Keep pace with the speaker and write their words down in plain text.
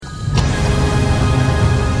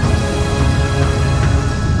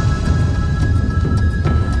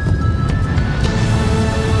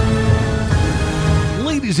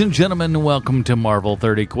and gentlemen, welcome to Marvel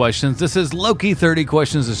 30 Questions. This is Loki 30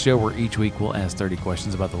 Questions, a show where each week we'll ask 30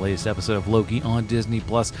 questions about the latest episode of Loki on Disney+.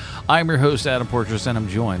 I'm your host, Adam Portress, and I'm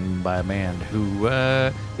joined by a man who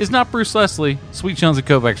is not Bruce Leslie, Sweet Chance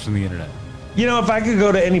Kovacs from the internet. You know, if I could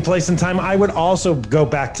go to any place in time, I would also go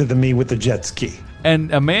back to the me with the jet ski.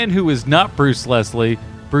 And a man who is not Bruce Leslie,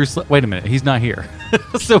 wait a minute, he's not here.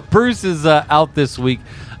 So Bruce is out this week,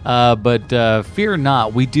 but fear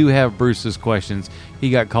not, we do have Bruce's questions. He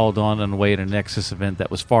got called on the way at a Nexus event that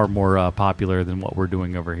was far more popular than what we're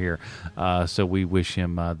doing over here. So we wish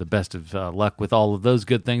him the best of luck with all of those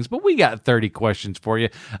good things. But we got 30 questions for you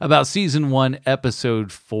about Season 1,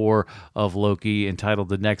 Episode 4 of Loki, entitled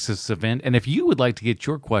The Nexus Event. And if you would like to get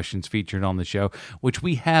your questions featured on the show, which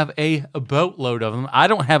we have a boatload of them, I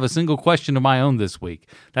don't have a single question of my own this week.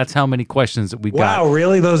 That's how many questions that we've got. Wow,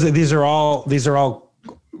 really? These are all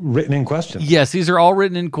written in questions. Yes, these are all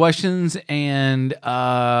written in questions, and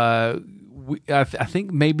I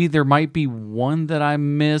think maybe there might be one that I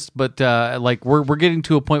missed, but we're getting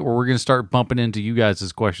to a point where we're going to start bumping into you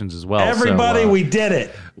guys' questions as well. Everybody, we did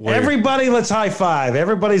it. Everybody, let's high five.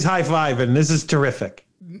 Everybody's high fiving. This is terrific.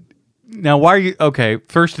 Now, why are you okay?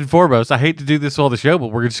 First and foremost, I hate to do this all the show, but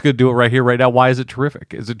we're just going to do it right here, right now. Why is it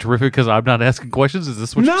terrific? Is it terrific because I'm not asking questions? Is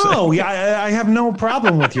this what you're saying? No, I have no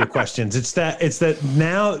problem with your questions. It's that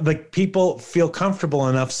now people feel comfortable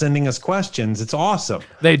enough sending us questions. It's awesome.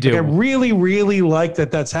 They do. I really, really like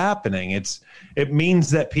that. That's happening. It means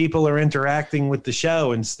that people are interacting with the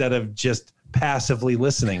show instead of just passively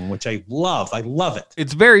listening, which I love. I love it.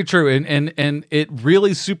 It's very true, and it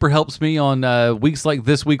really super helps me on weeks like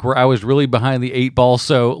this week where I was really behind the 8 ball.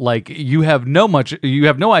 So you have no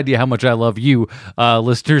idea how much I love you,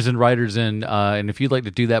 listeners and writers, and if you'd like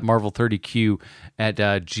to do that, Marvel30Q at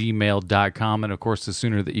gmail.com, and of course the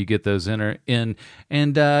sooner that you get those in and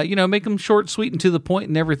make them short, sweet, and to the point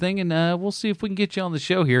and everything, and we'll see if we can get you on the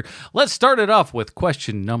show here. Let's start it off with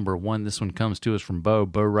question number 1. This one comes to us from Bo.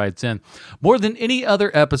 Bo writes in, more than any other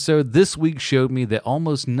episode, this week showed me that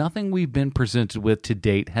almost nothing we've been presented with to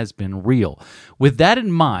date has been real. With that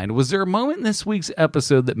in mind, was there a moment in this week's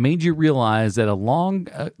episode that made you realize that a long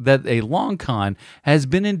con has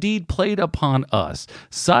been indeed played upon us?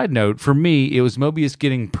 Side note, for me, it was Mobius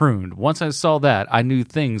getting pruned. Once I saw that, I knew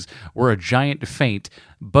things were a giant feint.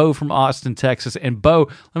 Bo from Austin, Texas. And Bo,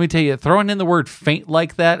 let me tell you, throwing in the word feint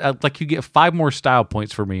like that, you get 5 more style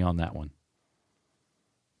points for me on that one.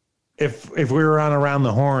 If we were on Around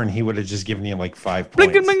the Horn, he would have just given you 5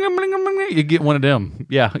 points. You get one of them.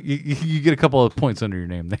 Yeah, you get a couple of points under your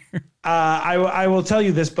name there. I will tell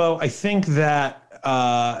you this, Bo. I think that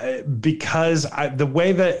because the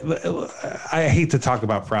way that I hate to talk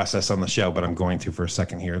about process on the show, but I'm going to for a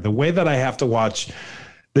second here. The way that I have to watch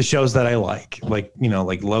the shows that I like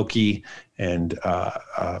Loki and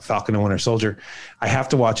Falcon and Winter Soldier, I have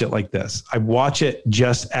to watch it like this. I watch it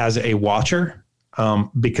just as a watcher.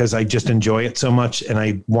 Because I just enjoy it so much and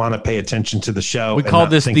I want to pay attention to the show. We call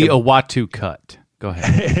this the Owatu cut. Go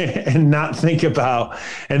ahead. and not think about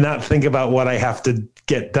what I have to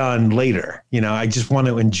get done later. I just want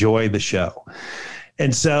to enjoy the show.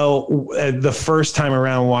 And so the first time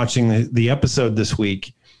around watching the episode this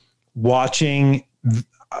week, watching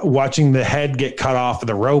the head get cut off of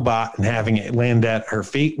the robot and having it land at her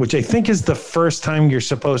feet, which I think is the first time you're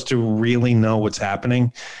supposed to really know what's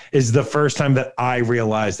happening, is the first time that I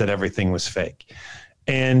realized that everything was fake.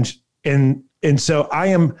 And so I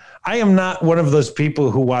am not one of those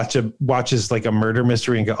people who watches like a murder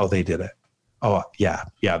mystery and go, oh, they did it. Oh, yeah,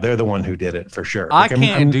 they're the one who did it for sure. I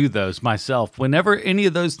can't do those myself. Whenever any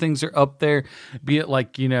of those things are up there, be it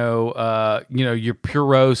your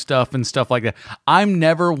Puro stuff and stuff like that, I'm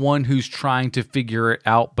never one who's trying to figure it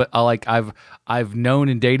out. But I've known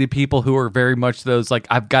and dated people who are very much those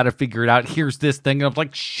I've got to figure it out. Here's this thing, and I'm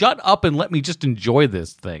like, shut up and let me just enjoy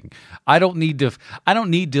this thing. I don't need to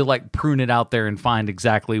prune it out there and find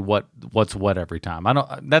exactly what's what every time.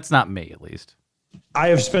 That's not me, at least. I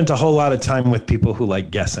have spent a whole lot of time with people who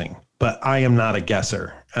like guessing, but I am not a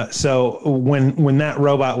guesser. So when that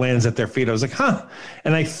robot lands at their feet, I was like, huh.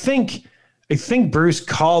 And I think Bruce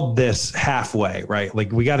called this halfway, right?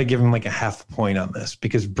 We got to give him a half point on this,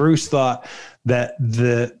 because Bruce thought that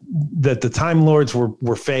the Time Lords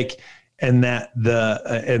were fake, and that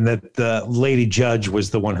the Lady Judge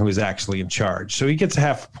was the one who was actually in charge. So he gets a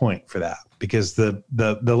half point for that, because the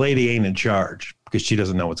lady ain't in charge, because she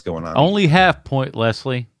doesn't know what's going on. Only half point,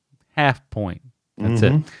 Leslie. Half point. That's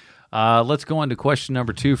it. Let's go on to question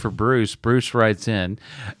number 2 for Bruce. Bruce writes in,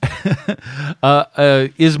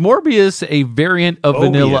 is Morbius a variant of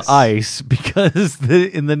Vanilla Ice? Because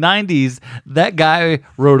in the 90s, that guy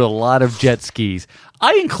rode a lot of jet skis.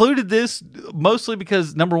 I included this mostly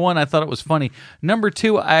because, number one, I thought it was funny. Number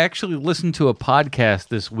two, I actually listened to a podcast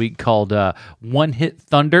this week called One Hit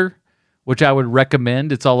Thunder, which I would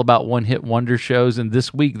recommend. It's all about one-hit wonder shows, and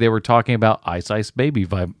this week they were talking about Ice Ice Baby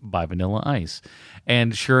by Vanilla Ice.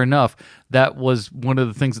 And sure enough, that was one of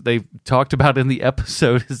the things that they talked about in the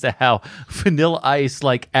episode, is how Vanilla Ice,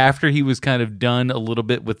 like after he was kind of done a little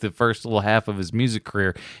bit with the first little half of his music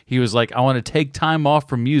career, he was like, I want to take time off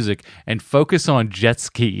from music and focus on jet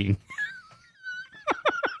skiing.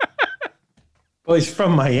 Well, he's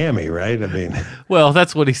from Miami, right? I mean, well,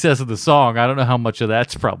 that's what he says in the song. I don't know how much of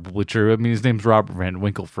that's probably true. I mean, his name's Robert Van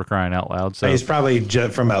Winkle, for crying out loud. So he's probably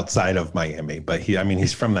from outside of Miami, but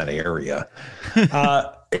he's from that area.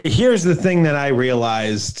 Here's the thing that I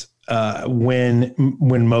realized when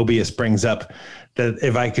Mobius brings up that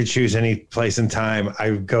if I could choose any place in time,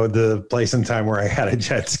 I would go to the place in time where I had a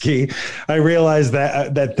jet ski. I realized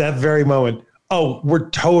that very moment, oh, we're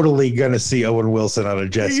totally going to see Owen Wilson on a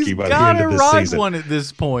jet ski by the end of this season. He's got to ride one at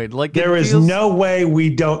this point. Like, there is no way we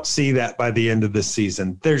don't see that by the end of the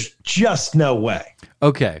season. There's just no way.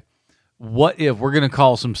 Okay. What if we're going to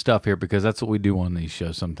call some stuff here, because that's what we do on these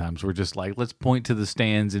shows sometimes. We're just like, let's point to the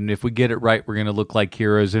stands, and if we get it right, we're going to look like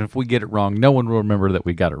heroes, and if we get it wrong, no one will remember that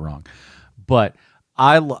we got it wrong. But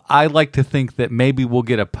I like to think that maybe we'll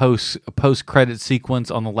get a post credit sequence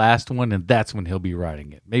on the last one, and that's when he'll be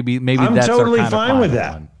writing it. Maybe I'm that's totally our fine with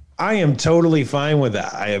that. One. I am totally fine with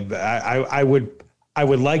that. I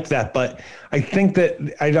would like that, but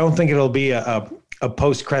I don't think it'll be a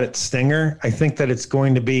post credit stinger. I think that it's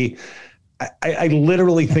going to be. I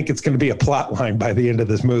literally think it's going to be a plot line by the end of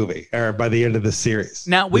this movie, or by the end of the series.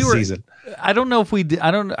 Now season. I don't know if we did.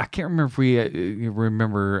 I can't remember if we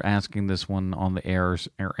remember asking this one on the air,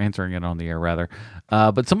 or answering it on the air rather.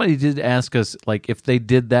 But somebody did ask us, like, if they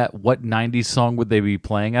did that, what 90s song would they be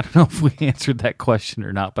playing? I don't know if we answered that question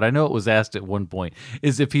or not, but I know it was asked at one point,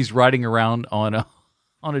 is if he's riding around on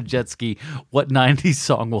a jet ski, what 90s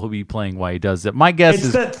song will he be playing while he does it? My guess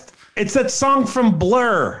is it's that song from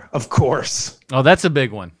Blur, of course. Oh, that's a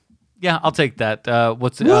big one. Yeah, I'll take that.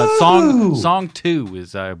 What's song 2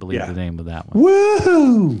 is, I believe, the name of that one.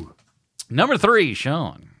 Woo! Number 3,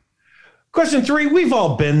 Sean. Question 3, we've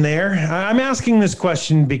all been there. I'm asking this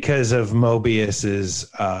question because of Mobius's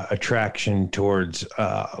attraction towards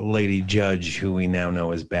Lady Judge, who we now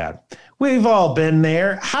know is bad. We've all been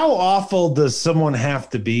there. How awful does someone have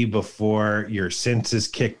to be before your senses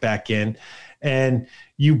kick back in and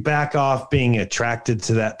you back off being attracted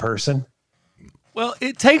to that person? Well,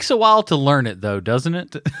 it takes a while to learn it, though, doesn't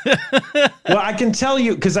it? Well, I can tell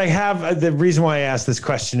you, because I have, the reason why I asked this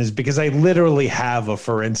question is because I literally have a,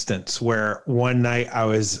 for instance, where one night I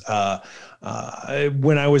was,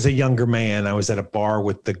 when I was a younger man, I was at a bar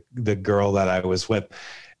with the girl that I was with,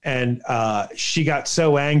 and she got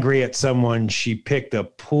so angry at someone, she picked a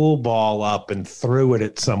pool ball up and threw it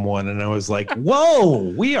at someone, and I was like,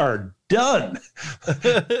 whoa, we are done.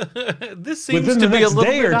 This seems within to the be next a little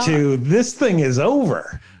day bit or two, this thing is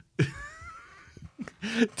over.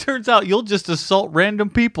 Turns out you'll just assault random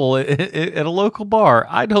people at a local bar.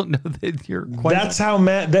 I don't know that you're quite. That's how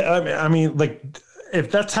mad. I mean, like,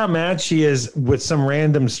 if that's how mad she is with some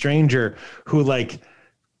random stranger who like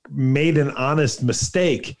made an honest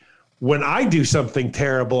mistake. When I do something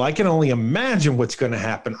terrible, I can only imagine what's going to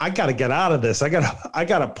happen. I got to get out of this. I got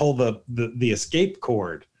to pull the escape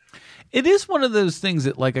cord. It is one of those things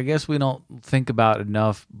that, like, I guess we don't think about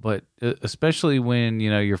enough, but especially when,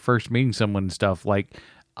 you're first meeting someone and stuff, like,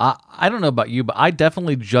 I don't know about you, but I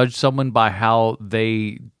definitely judge someone by how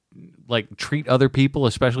they, like, treat other people,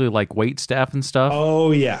 especially, like, wait staff and stuff.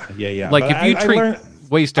 Oh, yeah. Like, but if you treat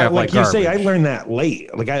wait staff like you garbage. say, I learned that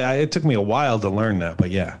late. Like, it took me a while to learn that,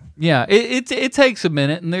 but yeah. Yeah, it takes a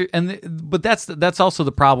minute, but that's also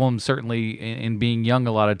the problem. Certainly, in being young,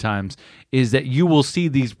 a lot of times is that you will see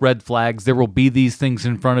these red flags. There will be these things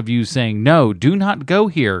in front of you saying, "No, do not go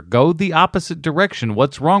here. Go the opposite direction.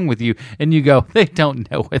 What's wrong with you?" And you go, "They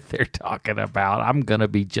don't know what they're talking about. I'm gonna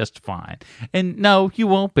be just fine." And no, you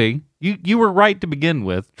won't be. You were right to begin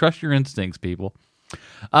with. Trust your instincts, people.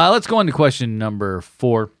 Let's go on to question number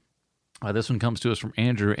 4. This one comes to us from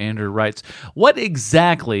Andrew. Andrew writes, what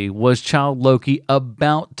exactly was Child Loki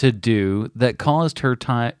about to do that caused her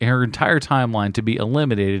entire timeline to be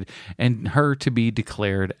eliminated and her to be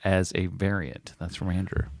declared as a variant? That's from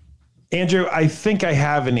Andrew. Andrew, I think I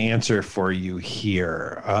have an answer for you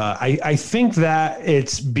here. I think that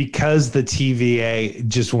it's because the TVA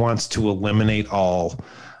just wants to eliminate all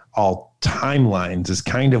timelines, is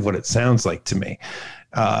kind of what it sounds like to me.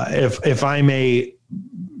 If I may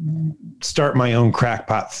start my own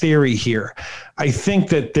crackpot theory here, I think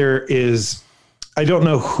that there is, I don't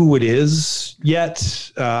know who it is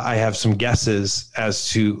yet. I have some guesses as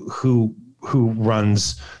to who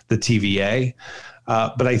runs the TVA.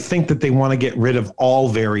 But I think that they want to get rid of all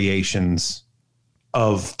variations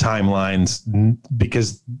of timelines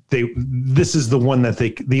because this is the one that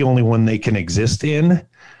the only one they can exist in,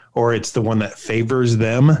 or it's the one that favors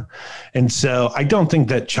them. And so I don't think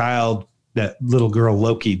that little girl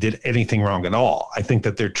Loki did anything wrong at all. I think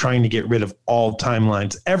that they're trying to get rid of all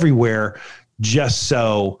timelines everywhere just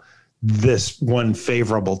so this one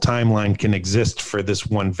favorable timeline can exist for this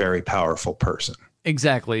one very powerful person.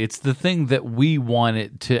 Exactly. It's the thing that we want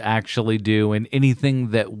it to actually do, and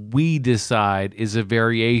anything that we decide is a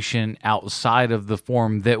variation outside of the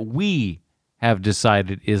form that we have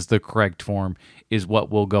decided is the correct form is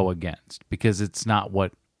what we'll go against, because it's not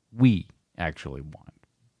what we actually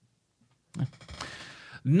want.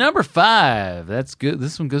 Number 5. That's good.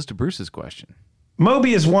 This one goes to Bruce's question.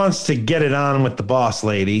 Mobius wants to get it on with the boss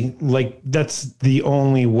lady. Like, that's the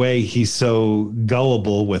only way he's so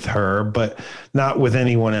gullible with her, but not with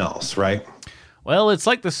anyone else, right? Well, it's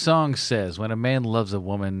like the song says, when a man loves a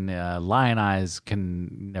woman, lion eyes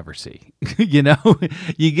can never see. You know,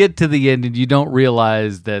 you get to the end and you don't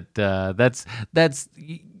realize that that's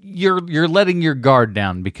you're letting your guard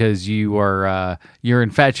down because you're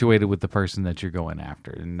infatuated with the person that you're going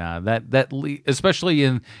after, and especially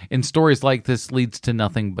in stories like this leads to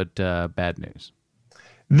nothing but bad news.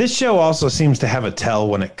 This show also seems to have a tell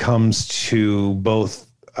when it comes to both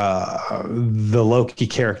the Loki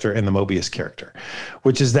character and the Mobius character,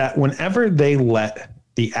 which is that whenever they let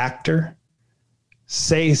the actor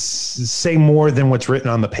say more than what's written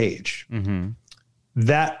on the page,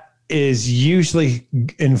 that is usually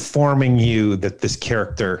informing you that this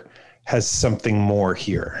character has something more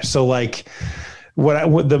here. So like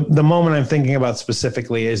the moment I'm thinking about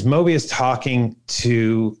specifically is Mobius talking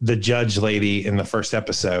to the judge lady in the first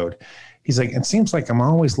episode. He's like, it seems like I'm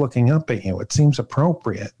always looking up at you. It seems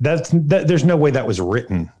appropriate. There's no way that was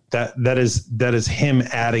written. That is him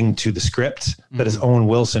adding to the script. That is Owen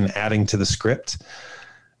Wilson adding to the script.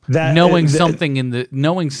 Knowing something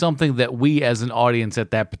that we as an audience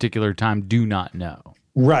at that particular time do not know.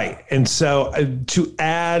 Right. And so to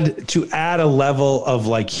add a level of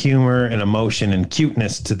like humor and emotion and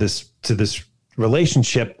cuteness to this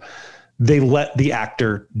relationship, they let the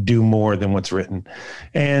actor do more than what's written.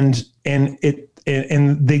 And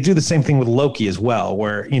they do the same thing with Loki as well,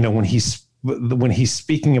 where, you know, when he's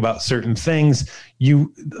speaking about certain things,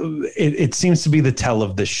 it seems to be the tell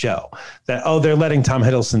of the show that, they're letting Tom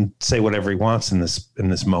Hiddleston say whatever he wants in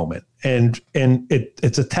this moment. And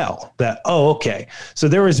it's a tell that, okay, so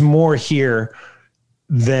there is more here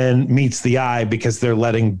than meets the eye because they're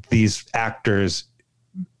letting these actors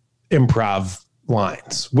improv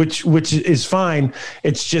lines, which is fine.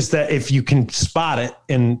 It's just that if you can spot it,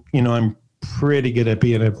 and, you know, I'm pretty good at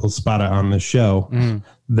being able to spot it on the show,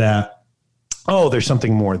 that, there's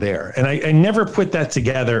something more there. And I never put that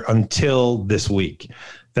together until this week,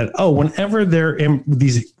 that, whenever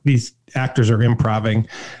these actors are improving,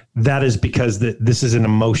 that is because this is an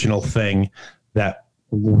emotional thing that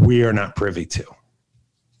we are not privy to.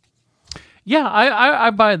 Yeah, I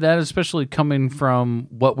buy that, especially coming from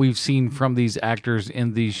what we've seen from these actors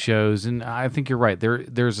in these shows. And I think you're right.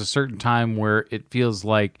 There's a certain time where it feels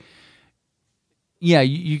like, yeah,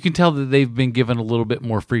 you can tell that they've been given a little bit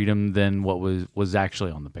more freedom than what was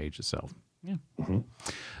actually on the page itself. Yeah.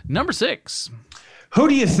 Number 6. Who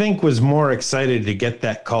do you think was more excited to get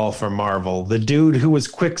that call from Marvel? The dude who was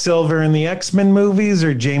Quicksilver in the X-Men movies,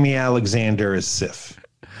 or Jamie Alexander as Sif?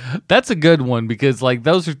 That's a good one, because like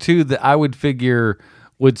those are two that I would figure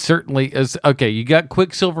would certainly okay. You got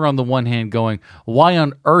Quicksilver on the one hand going, why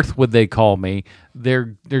on earth would they call me?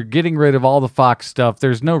 They're getting rid of all the Fox stuff.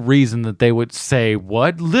 There's no reason that they would say,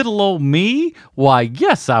 what, little old me? Why,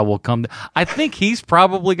 yes, I will come. I think he's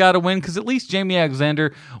probably got to win, because at least Jamie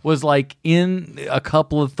Alexander was like in a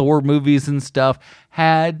couple of Thor movies and stuff.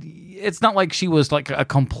 It's not like she was like a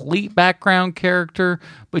complete background character,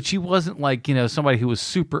 but she wasn't like, you know, somebody who was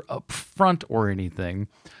super upfront or anything.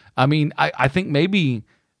 I mean, I think maybe,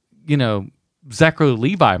 you know, Zachary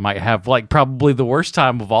Levi might have like probably the worst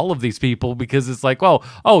time of all of these people, because it's like, well,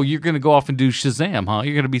 you're going to go off and do Shazam, huh?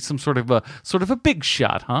 You're going to be some sort of a big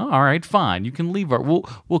shot, huh? All right, fine. You can leave.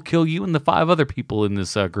 We'll kill you and the 5 other people in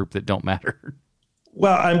this group that don't matter.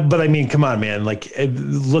 Well, but I mean, come on, man. Like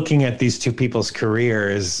looking at these two people's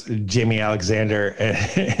careers, Jamie Alexander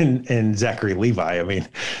and Zachary Levi. I mean,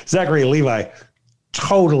 Zachary Levi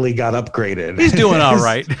totally got upgraded. He's doing all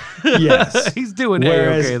right. Yes. He's doing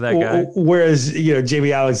okay, that guy. Whereas,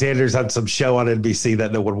 Jamie Alexander's on some show on NBC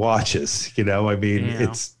that no one watches. I mean,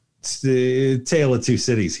 it's the tale of two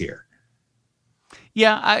cities here.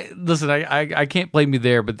 Yeah, I can't blame you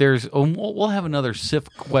there, but we'll have another SIF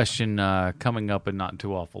question coming up and not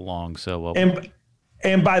too awful long. So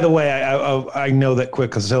and by the way, I know that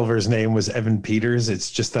Quicksilver's name was Evan Peters. It's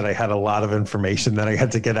just that I had a lot of information that I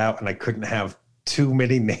had to get out, and I couldn't have too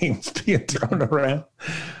many names being thrown around.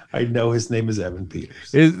 I know his name is Evan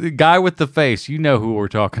Peters. Is the guy with the face? You know who we're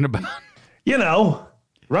talking about?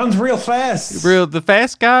 Runs real fast. The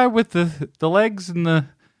fast guy with the legs and the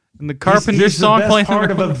Carpenter song playing. He's the best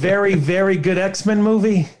part of a very, very good X-Men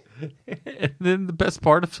movie. And then the best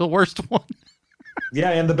part of the worst one.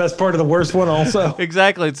 Yeah, and the best part of the worst one also.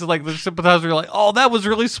 Exactly. It's like the sympathizer are like, oh, that was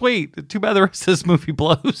really sweet. Too bad the rest of this movie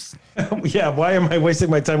blows. Yeah, why am I wasting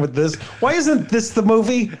my time with this? Why isn't this the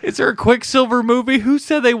movie? Is there a Quicksilver movie? Who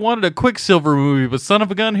said they wanted a Quicksilver movie? But son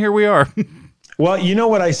of a gun, here we are. Well, you know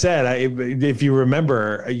what I said? If you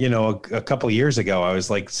remember, a couple of years ago, I was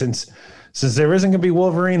like, since there isn't going to be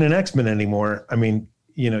Wolverine and X-Men anymore, I mean,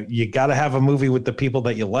 you got to have a movie with the people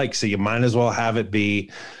that you like. So you might as well have it be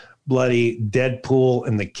bloody Deadpool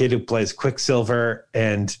and the kid who plays Quicksilver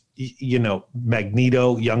and,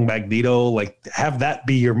 Magneto, young Magneto, like have that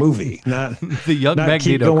be your movie, not the young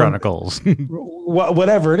Magneto Chronicles,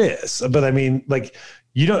 whatever it is. But I mean, like,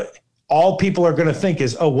 all people are going to think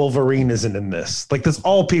is, oh, Wolverine isn't in this. Like, that's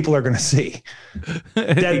all people are going to see.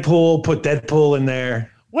 Deadpool, put Deadpool in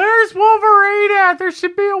there. Where's Wolverine at? There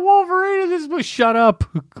should be a Wolverine in this movie. Shut up.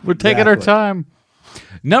 We're taking our time.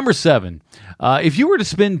 Number 7. If you were to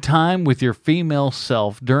spend time with your female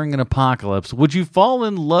self during an apocalypse, would you fall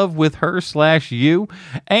in love with her/you?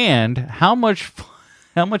 And how much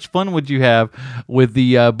fun would you have with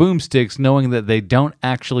the boomsticks knowing that they don't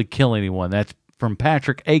actually kill anyone? That's from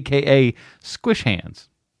Patrick, a.k.a. Squish Hands.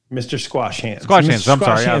 Mr. Squash Hands. Squash Hands. I'm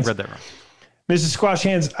sorry. I read that wrong. Mrs. Squash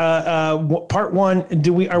Hands, part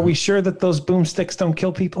 1, are we sure that those boomsticks don't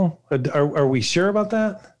kill people? Are we sure about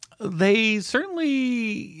that? They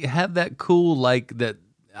certainly have that cool, like, that.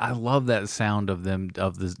 I love that sound of them,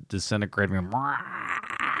 of the disintegrating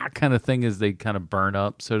kind of thing as they kind of burn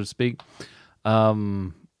up, so to speak. I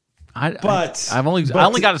only got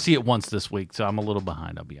to see it once this week, so I'm a little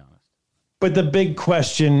behind, I'll be honest. But the big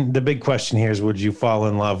question here is, would you fall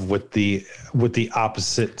in love with the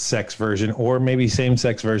opposite sex version, or maybe same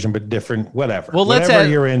sex version but different, whatever. Well, whatever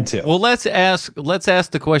you're into. Well, let's ask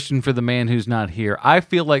the question for the man who's not here. I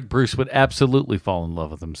feel like Bruce would absolutely fall in love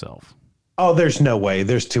with himself. Oh, there's no way.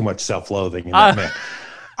 There's too much self-loathing in that man.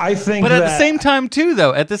 I think, but at the same time, too,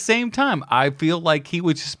 though, I feel like he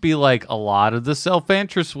would just be like, a lot of the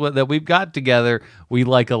self-interest that we've got together, we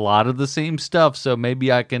like a lot of the same stuff, so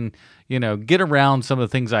maybe I can, get around some of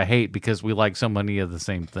the things I hate because we like so many of the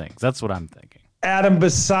same things. That's what I'm thinking. Adam,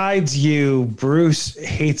 besides you, Bruce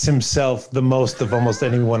hates himself the most of almost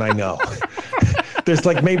anyone I know. There's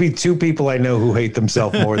like maybe 2 people I know who hate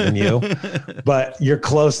themselves more than you, but you're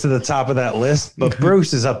close to the top of that list. But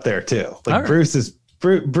Bruce is up there too. Like, right.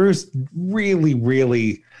 Bruce really,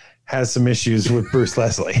 really has some issues with Bruce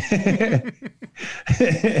Leslie.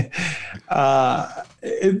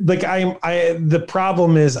 The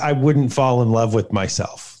problem is I wouldn't fall in love with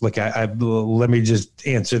myself. Like, let me just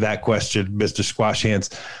answer that question, Mr. Squash Hands.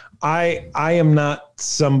 I am not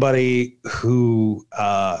somebody who,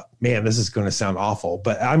 man, this is going to sound awful,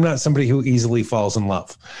 but I'm not somebody who easily falls in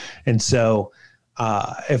love. And so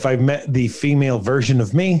if I met the female version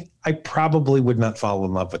of me, I probably would not fall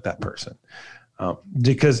in love with that person.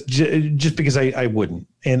 Because I wouldn't.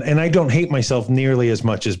 And I don't hate myself nearly as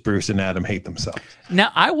much as Bruce and Adam hate themselves.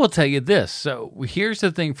 Now, I will tell you this. So here's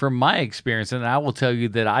the thing from my experience, and I will tell you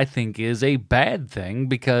that I think is a bad thing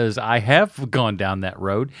because I have gone down that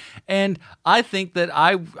road. And I think that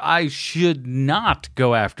I should not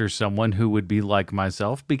go after someone who would be like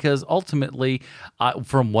myself because ultimately,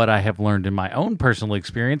 from what I have learned in my own personal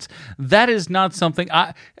experience, that is not something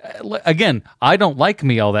I don't like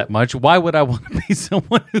me all that much. Why would I want to be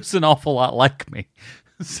someone who's an awful lot like me?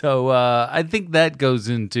 So I think that goes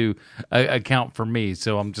into account for me.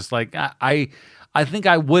 So I'm just like, I think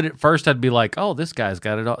I would at first. I'd be like, oh, this guy's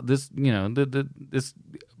got it all. This, this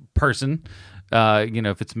person,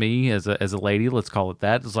 if it's me as a lady, let's call it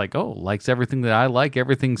that. It's like, oh, likes everything that I like.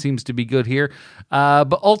 Everything seems to be good here.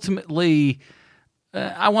 But ultimately,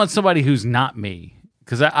 I want somebody who's not me.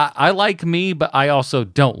 because I like me, but I also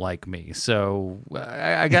don't like me. So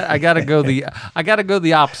I gotta go the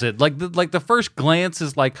opposite. Like the first glance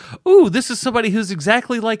is like, ooh, this is somebody who's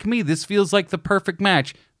exactly like me. This feels like the perfect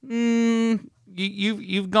match.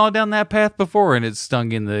 You've gone down that path before and it's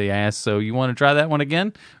stung in the ass. So you want to try that one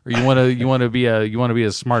again, or you want to be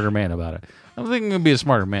a smarter man about it? I'm thinking I'm gonna be a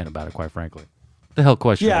smarter man about it, quite frankly. The hell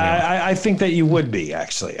question? Yeah, I think that you would be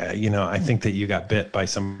actually. I think that you got bit by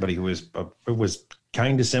somebody who was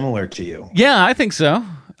kind of similar to you. Yeah, I think so.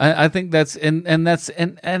 I think that's and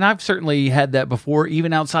I've certainly had that before,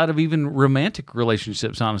 even outside of even romantic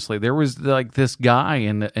relationships. Honestly, there was like this guy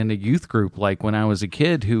in a youth group, like when I was a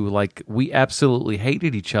kid, who like we absolutely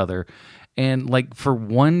hated each other, and like for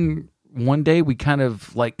one day we kind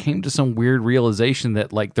of like came to some weird realization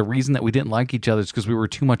that like the reason that we didn't like each other is because we were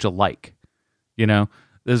too much alike. You know,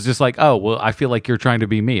 it's just like, oh, well, I feel like you're trying to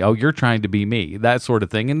be me. Oh, you're trying to be me. That sort of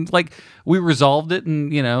thing. And like we resolved it,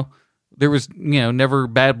 and there was never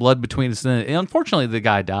bad blood between us. And unfortunately, the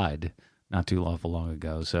guy died not too long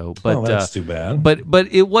ago. So, but that's too bad. But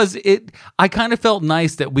I kind of felt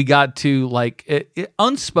nice that we got to like it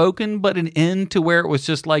unspoken, but an end to where it was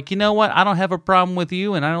just like, you know what, I don't have a problem with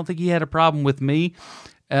you, and I don't think he had a problem with me.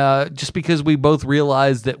 Just because we both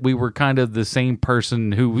realized that we were kind of the same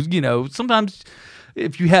person who, sometimes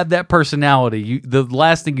if you have that personality, the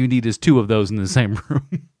last thing you need is two of those in the same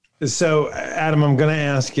room. So, Adam, I'm going to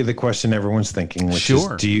ask you the question everyone's thinking, which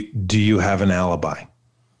sure. is, do you have an alibi?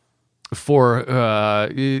 I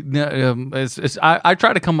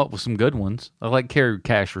try to come up with some good ones. I like carry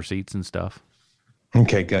cash receipts and stuff.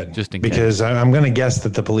 Okay, good. Just in because case. I'm going to guess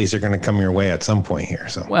that the police are going to come your way at some point here.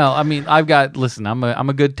 So, well, I mean, I'm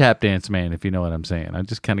a good tap dance man, if you know what I'm saying. I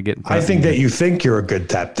just kind of get in front I think that you think you're a good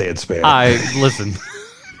tap dance man. Listen.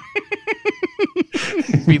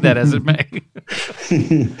 Be that as it may.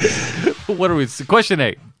 What are we? Question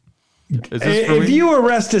 8. If you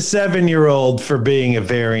arrest a 7-year-old for being a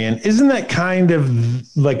variant, isn't that kind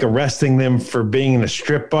of like arresting them for being in a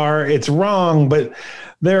strip bar? It's wrong, but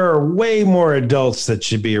there are way more adults that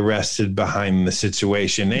should be arrested behind the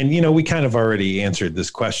situation. And, we kind of already answered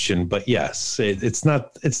this question, but yes, it's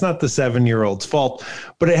not the 7-year-old's fault,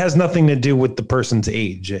 but it has nothing to do with the person's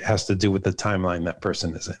age. It has to do with the timeline that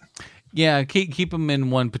person is in. Yeah, keep them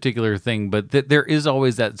in one particular thing, but there is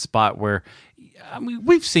always that spot where, I mean,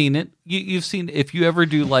 we've seen it. You've seen, if you ever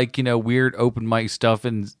do like, weird open mic stuff,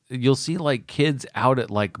 and you'll see like kids out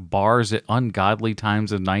at like bars at ungodly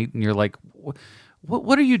times of night, and you're like,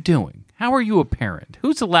 what are you doing? How are you a parent?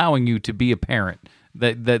 Who's allowing you to be a parent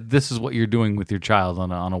that this is what you're doing with your child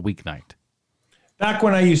on a weeknight? Back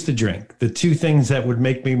when I used to drink, the two things that would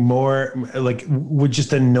make me more like would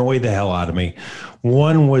just annoy the hell out of me.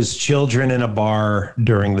 One was children in a bar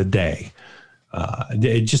during the day.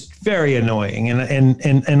 Just very annoying.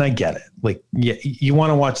 And I get it. Like, yeah, you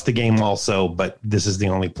want to watch the game also, but this is the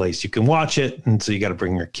only place you can watch it. And so you got to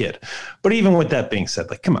bring your kid. But even with that being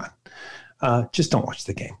said, like, come on, just don't watch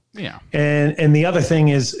the game. Yeah. And the other thing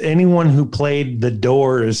is anyone who played The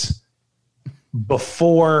Doors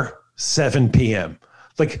before 7 p.m.,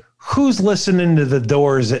 like, who's listening to The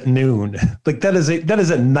Doors at noon? Like, that is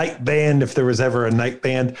a night band if there was ever a night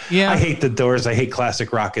band. Yeah. I hate The Doors. I hate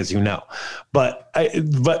classic rock, as you know. But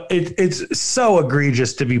it's so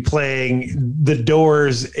egregious to be playing The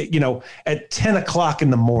Doors, at 10 o'clock in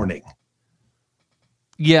the morning.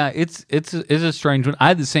 Yeah, it's a strange one. I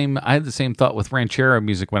had the same thought with ranchero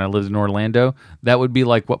music when I lived in Orlando. That would be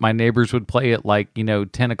like what my neighbors would play at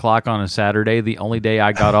 10 o'clock on a Saturday, the only day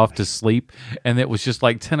I got off to sleep, and it was just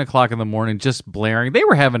like 10 o'clock in the morning, just blaring. They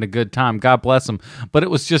were having a good time, God bless them, but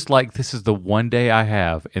it was just like, this is the one day I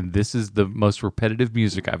have, and this is the most repetitive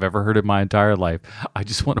music I've ever heard in my entire life. I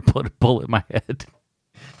just want to put a bullet in my head.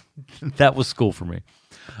 That was school for me.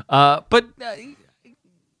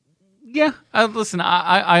 Yeah, listen,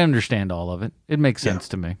 I understand all of it. It makes sense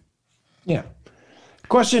to me. Yeah.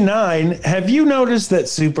 Question 9, have you noticed that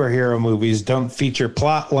superhero movies don't feature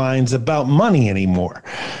plot lines about money anymore?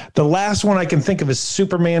 The last one I can think of is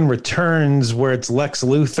Superman Returns, where it's Lex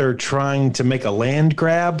Luthor trying to make a land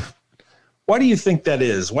grab. Why do you think that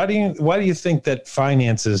is? Why do you think that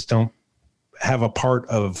finances don't have a part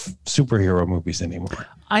of superhero movies anymore?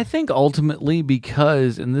 I think ultimately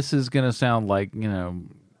because, and this is going to sound like,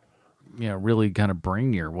 really kind of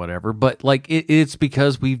brainy or whatever, but like it's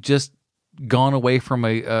because we've just gone away from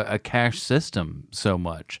a cash system so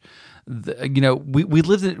much. We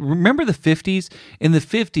lived in, remember the 50s? In the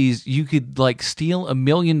 50s, you could like steal $1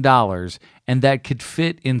 million and that could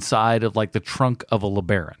fit inside of like the trunk of a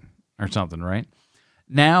LeBaron or something, right?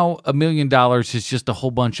 Now $1 million is just a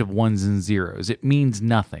whole bunch of ones and zeros. It means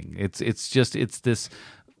nothing. It's this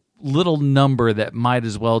little number that might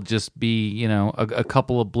as well just be, a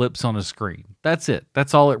couple of blips on a screen. That's it.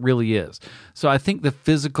 That's all it really is. So I think the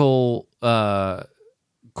physical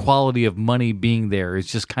quality of money being there is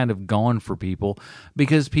just kind of gone for people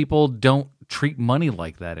because people don't treat money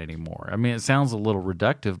like that anymore. I mean, it sounds a little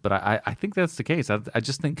reductive, but I think that's the case. I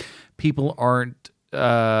just think people aren't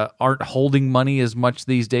holding money as much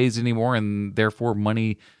these days anymore, and therefore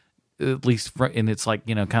money, at least in its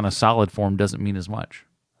kind of solid form, doesn't mean as much.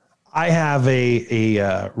 I have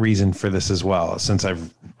a reason for this as well. Since I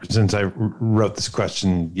wrote this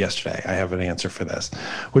question yesterday, I have an answer for this,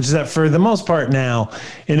 which is that for the most part now,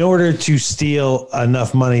 in order to steal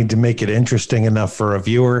enough money to make it interesting enough for a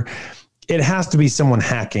viewer, it has to be someone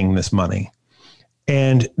hacking this money.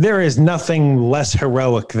 And there is nothing less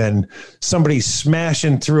heroic than somebody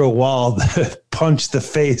smashing through a wall to punch the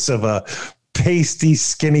face of a pasty,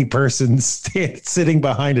 skinny person sitting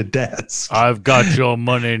behind a desk. I've got your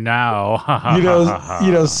money now.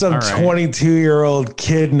 Some 22-year-old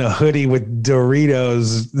kid in a hoodie with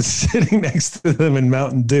Doritos sitting next to them in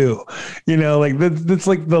Mountain Dew. That's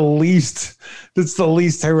like the least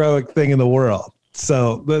heroic thing in the world.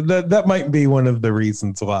 So that might be one of the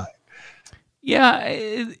reasons why. Yeah,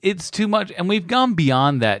 it's too much, and we've gone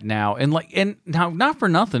beyond that now. And now, not for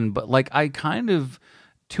nothing, but I kind of,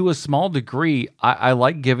 to a small degree, I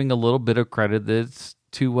like giving a little bit of credit that's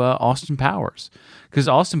to Austin Powers, because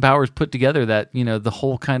Austin Powers put together that the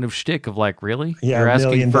whole kind of shtick of really, you're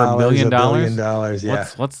asking for $1 million, $1 billion, yeah.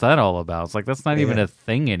 What's that all about? It's that's not even a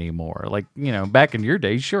thing anymore. Back in your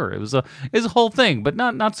day, sure, it was a whole thing, but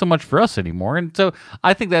not so much for us anymore. And so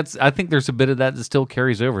I think there's a bit of that still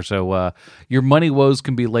carries over. So your money woes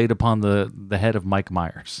can be laid upon the head of Mike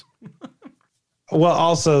Myers. Well,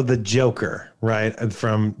 also the Joker, right,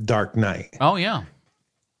 from Dark Knight. Oh yeah.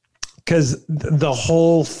 Because the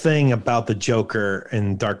whole thing about the Joker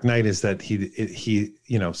in Dark Knight is that he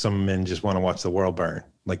some men just want to watch the world burn,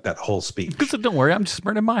 like that whole speech. So don't worry, I'm just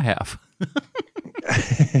burning my half.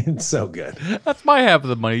 It's so good. That's my half of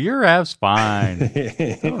the money. Your half's fine.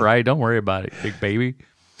 All right, don't worry about it, big baby.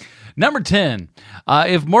 Number 10.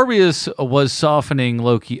 If Morbius was softening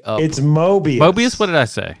Loki up, it's Mobius. Mobius. What did I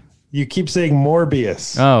say? You keep saying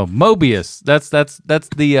Morbius. Oh, Mobius. That's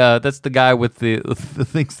the guy with the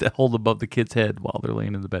things that hold above the kid's head while they're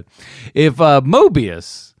laying in the bed. If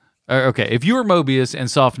if you were Mobius and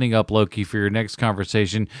softening up Loki for your next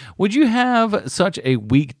conversation, would you have such a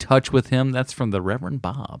weak touch with him? That's from the Reverend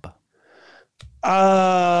Bob.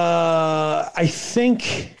 I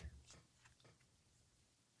think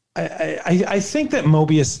that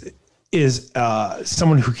Mobius is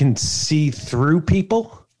someone who can see through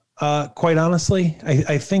people. Quite honestly,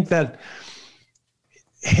 I think that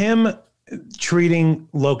him treating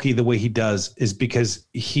Loki the way he does is because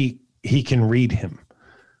he can read him,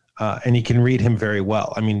 and he can read him very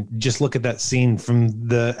well. I mean, just look at that scene from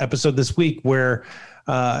the episode this week where,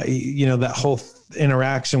 that whole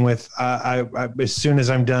interaction with, as soon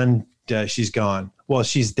as I'm done, she's gone. Well,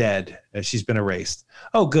 she's dead. She's been erased.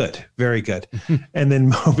 Oh, good. Very good. And then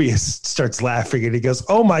Mobius starts laughing and he goes,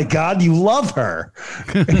 oh my God, you love her.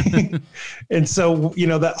 And so,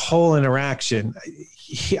 that whole interaction,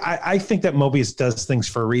 I think that Mobius does things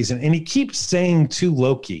for a reason. And he keeps saying to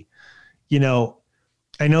Loki, I know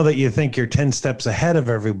that you think you're 10 steps ahead of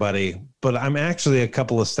everybody, but I'm actually a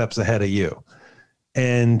couple of steps ahead of you.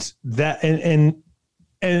 And that, and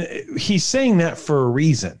he's saying that for a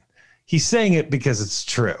reason. He's saying it because it's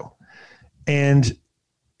true. And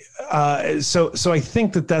so I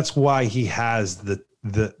think that's why he has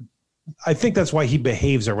I think that's why he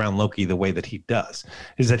behaves around Loki the way that he does,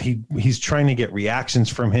 is that he's trying to get reactions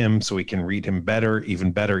from him so he can read him better,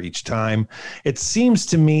 even better each time. It seems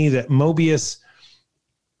to me that Mobius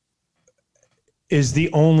is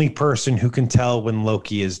the only person who can tell when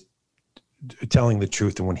Loki is telling the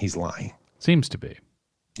truth and when he's lying. Seems to be.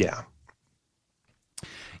 Yeah.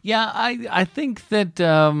 Yeah, I think that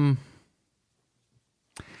to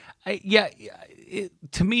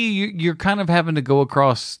me you're kind of having to go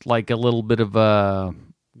across a little bit of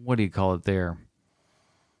what do you call it there?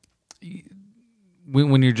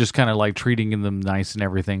 When you're just kind of treating them nice and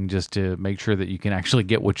everything just to make sure that you can actually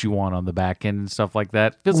get what you want on the back end and stuff like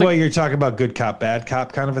that. You're talking about good cop, bad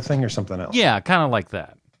cop kind of a thing or something else? Yeah, kind of like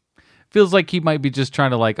that. Feels like he might be just trying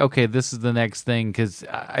to okay, this is the next thing, because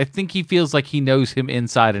I think he feels like he knows him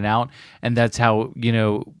inside and out, and that's how,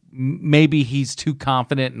 maybe he's too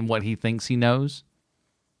confident in what he thinks he knows.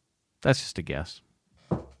 That's just a guess.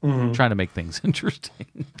 trying to make things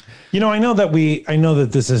interesting. I know that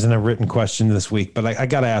this isn't a written question this week, but I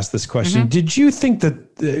got to ask this question. Did you think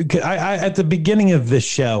that I at the beginning of this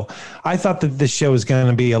show, I thought that this show was going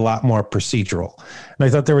to be a lot more procedural, and I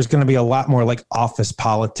thought there was going to be a lot more like office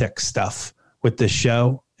politics stuff with this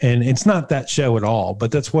show. And it's not that show at all, but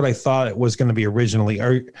that's what I thought it was going to be originally.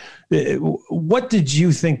 What did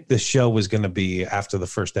you think the show was going to be after the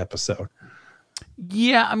first episode?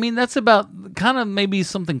 Yeah, I mean, that's about kind of maybe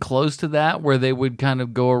something close to that, where they would kind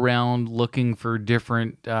of go around looking for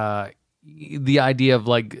different, the idea of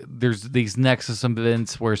like there's these nexus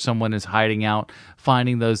events where someone is hiding out,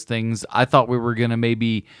 finding those things. I thought we were going to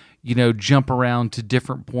maybe, jump around to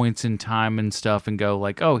different points in time and stuff and go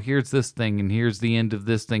like, oh, here's this thing and here's the end of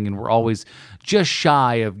this thing. And we're always just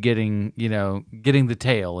shy of getting the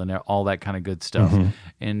tail and all that kind of good stuff.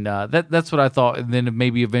 And that's what I thought. And then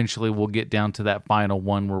maybe eventually we'll get down to that final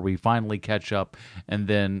one where we finally catch up and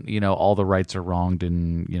then, all the rights are wronged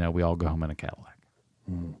and, we all go home in a Cadillac.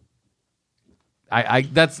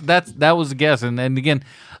 That was a guess. And again,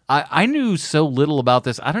 I knew so little about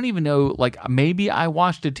this. I don't even know, like maybe I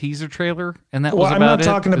watched a teaser trailer and that was about it. I'm not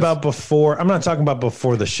talking about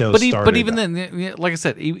before the show started. But even then, like I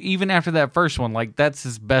said, even after that first one, like that's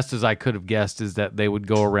as best as I could have guessed, is that they would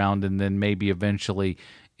go around and then maybe eventually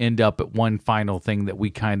end up at one final thing that we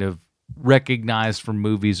kind of recognize from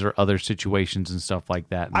movies or other situations and stuff like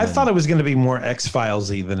that. I thought it was going to be more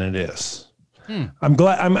X-Files-y than it is. I'm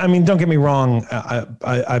glad. I mean, don't get me wrong.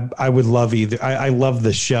 I would love either. I love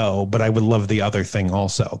the show, but I would love the other thing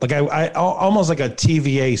also. Like I almost like a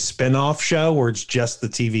TVA spinoff show where it's just the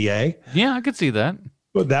TVA. Yeah, I could see that.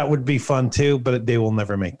 But that would be fun too. But they will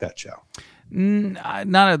never make that show.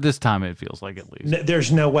 Not at this time. It feels like, at least. There's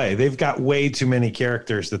no way. They've got way too many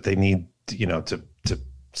characters that they need, to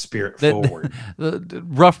spirit forward. The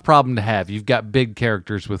rough problem to have. You've got big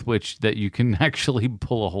characters with which that you can actually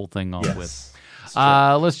pull a whole thing off with.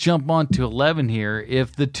 Let's jump on to 11 here.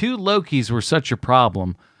 If the two Lokis were such a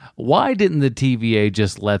problem, why didn't the TVA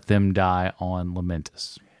just let them die on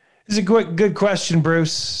Lamentis? It's a good question,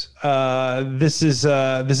 Bruce. This is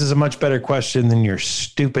a much better question than your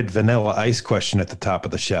stupid Vanilla Ice question at the top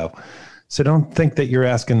of the show. So don't think that you're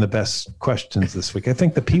asking the best questions this week. I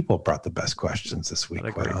think the people brought the best questions this week,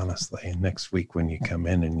 quite honestly. And next week when you come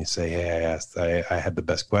in and you say, hey, I had the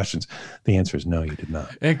best questions, the answer is no, you did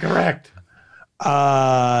not. Incorrect.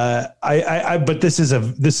 But this is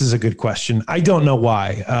a good question. I don't know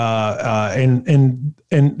why. And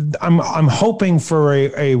I'm hoping for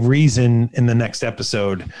a reason in the next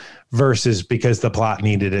episode versus because the plot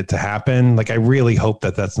needed it to happen. Like, I really hope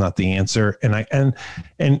that that's not the answer.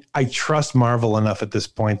 And I trust Marvel enough at this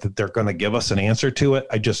point that they're going to give us an answer to it.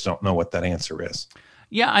 I just don't know what that answer is.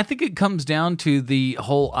 Yeah, I think it comes down to the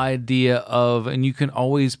whole idea of, and you can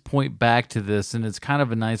always point back to this, and it's kind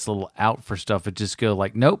of a nice little out for stuff. It just go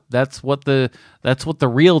like, nope, that's what the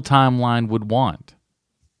real timeline would want.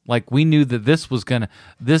 Like, we knew that this was gonna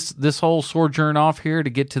this whole sojourn off here to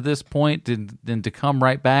get to this point and then to come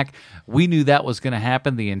right back. We knew that was gonna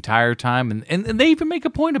happen the entire time, and they even make a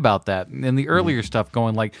point about that in the earlier stuff,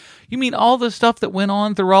 going like, you mean all the stuff that went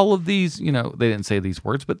on through all of these, they didn't say these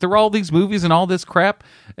words, but through all these movies and all this crap,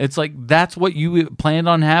 it's like that's what you planned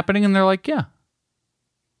on happening, and they're like, yeah.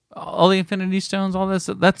 All the Infinity Stones, all this,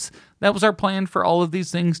 that was our plan for all of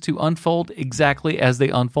these things to unfold exactly as they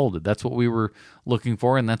unfolded. That's what we were looking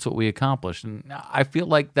for, and that's what we accomplished. And I feel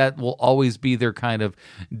like that will always be their kind of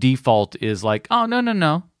default, is like, oh,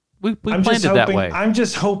 no. We planned it that way. I'm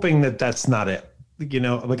just hoping that that's not it.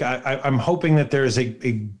 Like I'm hoping that there's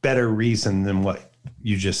a better reason than what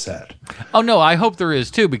you just said. Oh, no, I hope there is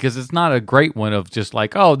too, because it's not a great one of just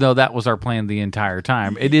like, oh, no, that was our plan the entire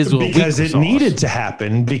time. It is because it needed to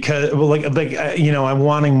happen, because I'm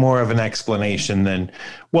wanting more of an explanation than,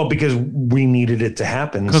 because we needed it to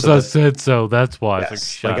happen. Because I said so. That's why.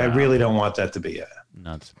 Yes, I really don't want that to be it.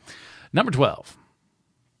 Nuts. Number 12.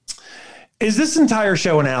 Is this entire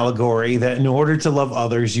show an allegory that in order to love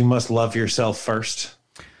others, you must love yourself first?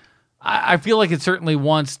 I feel like it certainly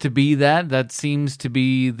wants to be that. That seems to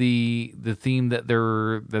be the theme that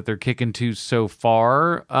they're kicking to so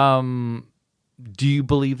far. Do you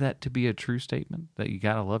believe that to be a true statement, that you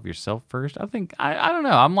gotta love yourself first? I think I don't know.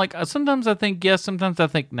 I'm like, sometimes I think yes, sometimes I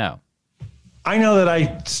think no. I know that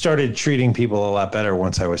I started treating people a lot better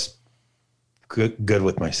once I was good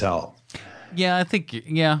with myself. Yeah, I think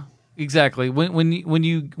exactly. When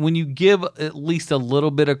you give at least a little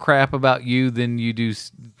bit of crap about you, then you do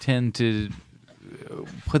tend to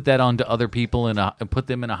put that onto other people and put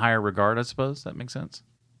them in a higher regard, I suppose. That makes sense.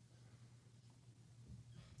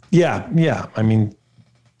 Yeah. I mean,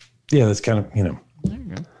 yeah, that's kind of, There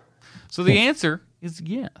you go. So the answer is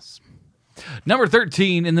yes. Number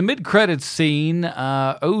 13, in the mid-credits scene,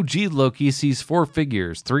 OG Loki sees 4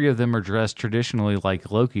 figures. 3 of them are dressed traditionally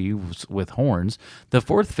like Loki with horns. The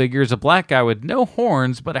 4th figure is a black guy with no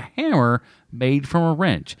horns, but a hammer made from a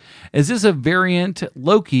wrench. Is this a variant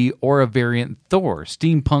Loki or a variant Thor?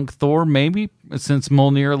 Steampunk Thor, maybe, since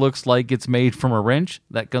Mjolnir looks like it's made from a wrench.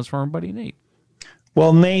 That comes from our buddy Nate.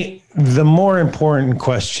 Well, Nate, the more important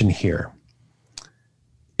question here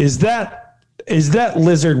is that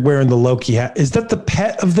lizard wearing the Loki hat, is that the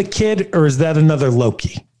pet of the kid or is that another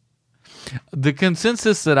Loki? The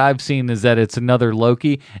consensus that I've seen is that it's another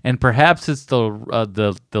Loki, and perhaps it's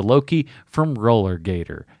the Loki from Roller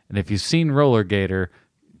Gator. And if you've seen Roller Gator,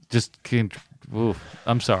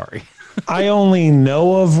 I'm sorry. I only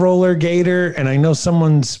know of Roller Gator, and I know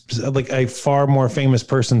someone's like a far more famous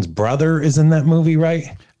person's brother is in that movie,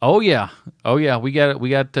 right? Oh yeah. We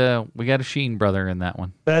got a Sheen brother in that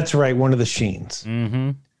one. That's right, one of the Sheens.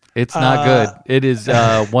 Mm-hmm. It's not good. It is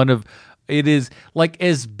It is like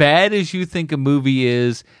as bad as you think a movie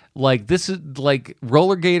is. Like this is like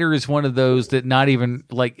Roller Gator is one of those that not even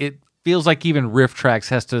like it feels like even Riff Tracks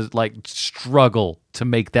has to like struggle to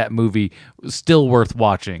make that movie still worth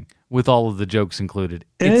watching with all of the jokes included.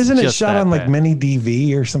 And isn't it shot on like Mini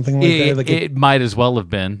DV or something like that? Like it might as well have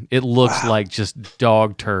been. It looks like just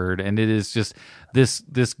dog turd, and it is just this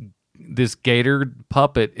gator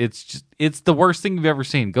puppet. It's the worst thing you've ever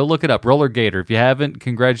seen. Go look it up, Roller Gator. If you haven't,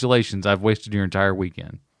 congratulations. I've wasted your entire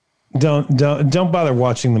weekend. Don't bother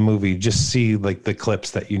watching the movie. Just see like the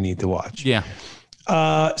clips that you need to watch. Yeah.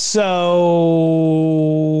 So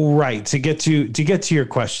right to get to your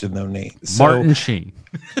question though, Nate. So, Martin Sheen.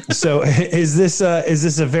 So is this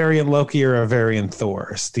a variant Loki or a variant Thor,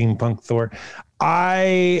 a steampunk Thor?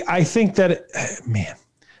 I think that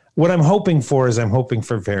what I'm hoping for is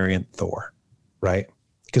variant Thor, right?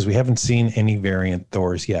 Because we haven't seen any variant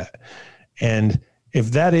Thors yet. And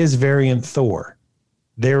if that is variant Thor,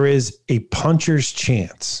 there is a puncher's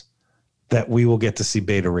chance that we will get to see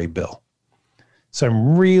Beta Ray Bill. So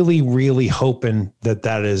I'm really, really hoping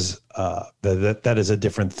that is that is a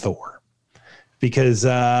different Thor. Because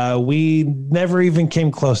we never even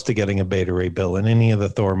came close to getting a Beta Ray Bill in any of the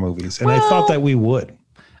Thor movies, and I thought that we would.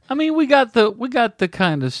 I mean, we got the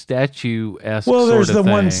kind of statue-esque. Well, there's sort of the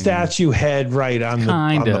thing. one statue head right on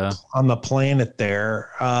the planet there,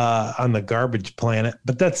 on the garbage planet,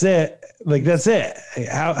 but that's it. Like that's it.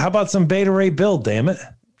 How about some Beta Ray Bill? Damn it!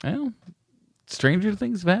 Well, stranger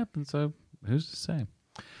things have happened, so who's to say?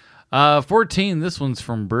 14, this one's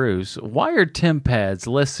from Bruce. Why are TemPads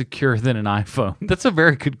less secure than an iPhone? That's a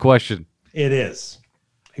very good question. It is.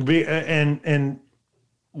 And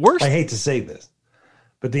worse. I hate to say this,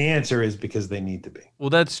 but the answer is because they need to be. Well,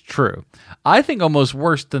 that's true. I think almost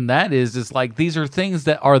worse than that is like these are things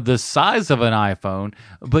that are the size of an iPhone,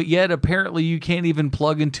 but yet apparently you can't even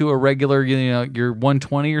plug into a regular, your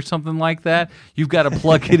 120 or something like that. You've got to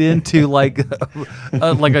plug it into like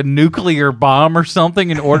a nuclear bomb or something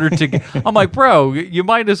in order to. I'm like, bro, you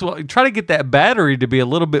might as well try to get that battery to be a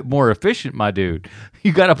little bit more efficient, my dude.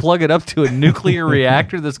 You got to plug it up to a nuclear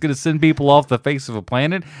reactor that's going to send people off the face of a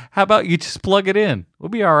planet. How about you just plug it in? We'll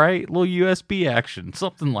be all right. A little USB action,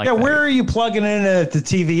 something like that. Yeah, where are you plugging in at the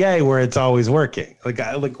TVA where it's always working?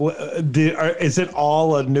 Is it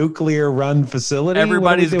all a nuclear run facility?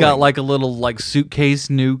 Everybody's got like a little like suitcase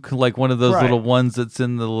nuke, like one of those right. little ones that's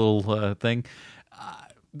in the little thing.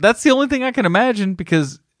 That's the only thing I can imagine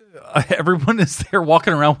because everyone is there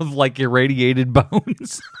walking around with like irradiated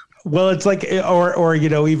bones. Well, it's like, or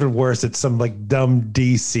even worse, it's some like dumb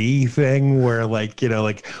DC thing where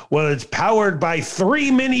it's powered by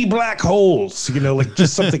 3 mini black holes, like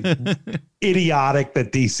just something idiotic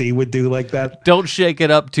that DC would do like that. Don't shake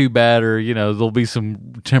it up too bad, or there'll be some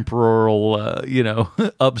temporal,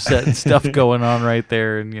 upset stuff going on right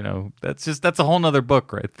there, and that's a whole nother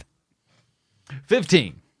book, right?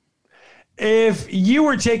 15. If you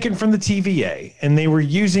were taken from the TVA and they were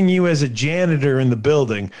using you as a janitor in the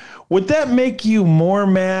building, would that make you more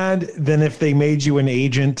mad than if they made you an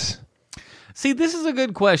agent? See, this is a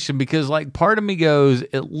good question because, like, part of me goes,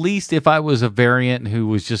 at least if I was a variant who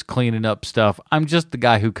was just cleaning up stuff, I'm just the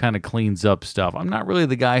guy who kind of cleans up stuff. I'm not really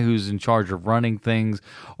the guy who's in charge of running things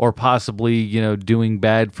or possibly, doing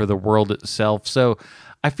bad for the world itself. So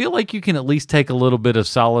I feel like you can at least take a little bit of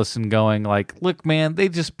solace in going like, look, man, they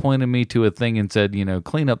just pointed me to a thing and said,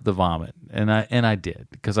 clean up the vomit. And I did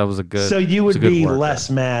because I was a good. So you would be worker.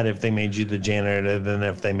 less mad if they made you the janitor than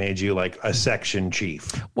if they made you like a section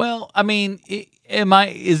chief. Well, I mean,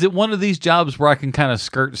 is it one of these jobs where I can kind of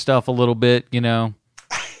skirt stuff a little bit,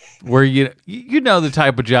 where you know the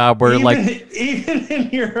type of job where even in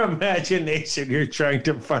your imagination, you're trying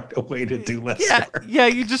to find a way to do less work. Yeah,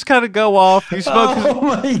 you just kind of go off. You smoke. Oh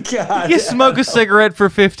my God! You smoke a cigarette for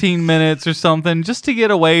 15 minutes or something just to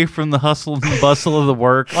get away from the hustle and bustle of the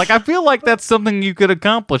work. Like I feel like that's something you could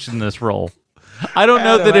accomplish in this role. I don't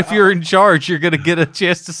know that if you're in charge, you're going to get a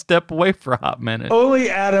chance to step away for a hot minute. Only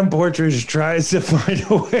Adam Portridge tries to find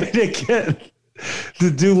a way to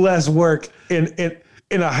do less work in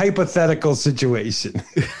a hypothetical situation.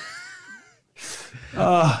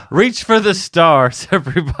 Reach for the stars,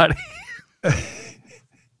 everybody.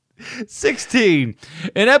 16.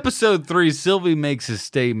 In episode 3, Sylvie makes a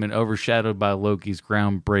statement overshadowed by Loki's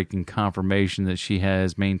groundbreaking confirmation that she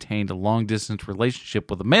has maintained a long-distance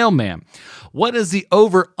relationship with a mailman. What is the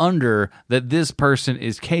over-under that this person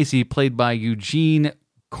is Casey, played by Eugene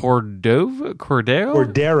Cordero.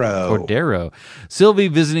 Sylvie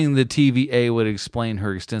visiting the TVA would explain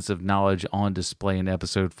her extensive knowledge on display in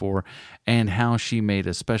episode 4 and how she made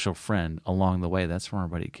a special friend along the way. That's from our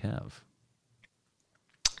buddy Kev.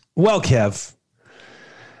 Well, Kev,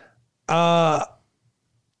 I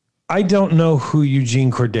don't know who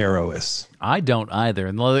Eugene Cordero is. I don't either.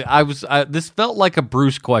 And this felt like a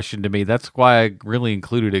Bruce question to me. That's why I really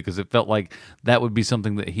included it, because it felt like that would be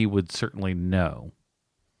something that he would certainly know.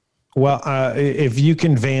 Well, if you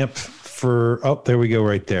can vamp for, there we go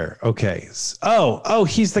right there. Okay. Oh,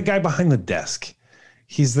 he's the guy behind the desk.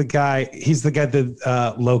 He's the guy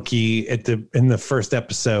that Loki in the first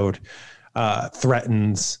episode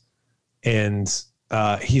threatens, and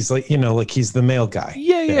he's like, he's the male guy.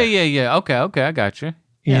 Yeah. Okay, I got you.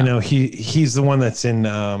 Yeah. He's the one that's in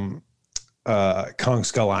Kong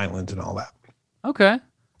Skull Island and all that.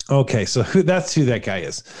 Okay, so that's who that guy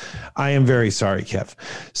is. I am very sorry, Kev.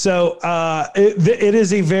 So it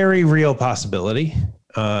is a very real possibility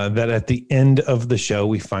that at the end of the show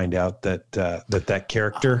we find out that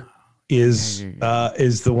character is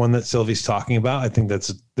the one that Sylvie's talking about. I think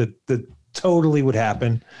that totally would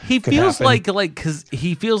happen. He feels like because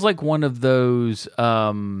he feels like one of those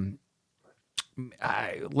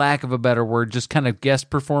lack of a better word, just kind of guest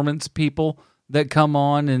performance people that come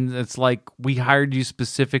on, and it's like, we hired you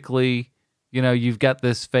specifically. You've got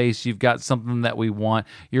this face, you've got something that we want.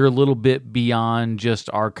 You're a little bit beyond just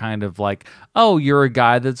our kind of like, oh, you're a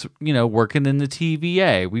guy that's, working in the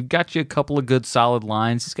TVA. We've got you a couple of good solid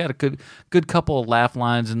lines. He's got a good couple of laugh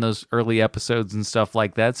lines in those early episodes and stuff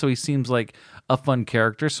like that. So he seems like a fun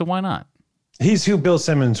character. So why not? He's who Bill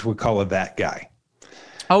Simmons would call that guy.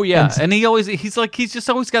 Oh yeah. And he's just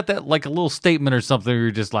always got that, like a little statement or something where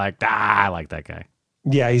you're just like, I like that guy.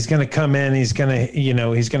 Yeah, he's going to come in. He's going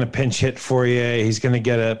to pinch hit for you. He's going to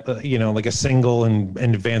get a single and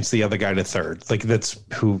advance the other guy to third. Like, that's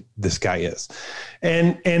who this guy is.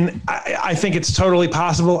 And I think it's totally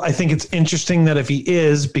possible. I think it's interesting that if he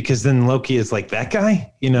is, because then Loki is like that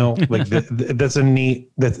guy, like that's a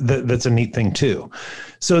neat thing too.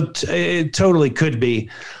 So it totally could be.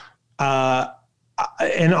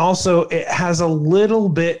 And also it has a little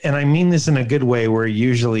bit, and I mean this in a good way, where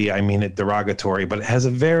usually I mean it derogatory, but it has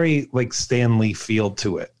a very like Stan Lee feel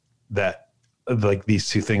to it, that like these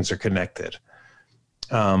two things are connected.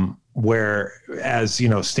 Whereas,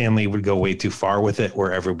 Stan Lee would go way too far with it,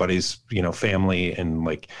 where everybody's, family and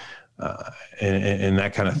like, and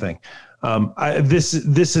that kind of thing. This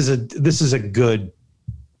is a good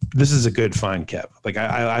find, Kev. Like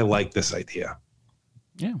I like this idea.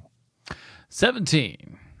 Yeah.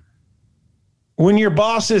 17. When your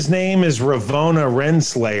boss's name is Ravonna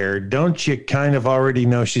Renslayer, don't you kind of already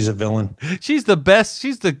know she's a villain? She's the best.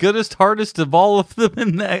 She's the goodest, hardest of all of them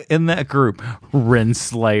in that group.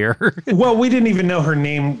 Renslayer. Well, we didn't even know her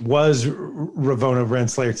name was Ravonna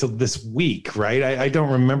Renslayer till this week, right? I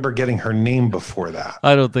don't remember getting her name before that.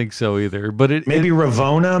 I don't think so either. But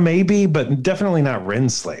Ravonna, maybe, but definitely not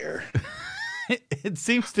Renslayer. It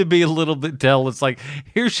seems to be a little bit dull. It's like,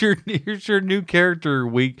 here's your new character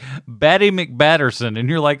week, Batty McBatterson, and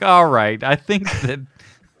you're like, all right, I think that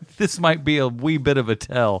this might be a wee bit of a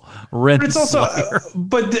tell. It's also,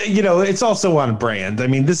 it's also on brand. I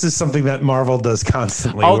mean, this is something that Marvel does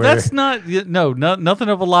constantly. Oh, that's nothing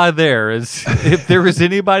of a lie there. Is if there is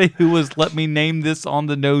anybody who was, let me name this on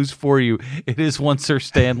the nose for you, it is one Sir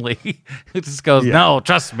Stan Lee. It just goes, no,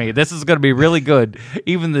 trust me, this is going to be really good.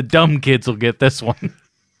 Even the dumb kids will get this one.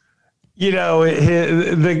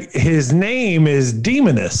 His name is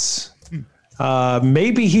Demonus.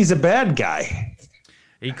 Maybe he's a bad guy.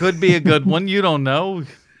 He could be a good one. You don't know.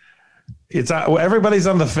 It's everybody's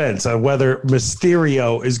on the fence on whether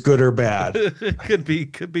Mysterio is good or bad. Could be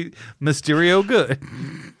Mysterio good.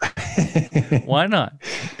 Why not?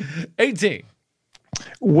 18.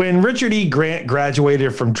 When Richard E. Grant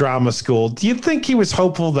graduated from drama school, do you think he was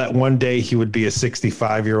hopeful that one day he would be a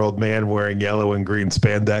 65-year-old man wearing yellow and green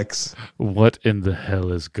spandex? What in the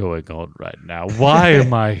hell is going on right now? Why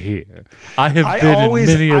am I here? I have been in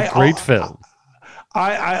many a great film.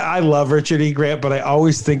 I love Richard E. Grant, but I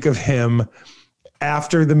always think of him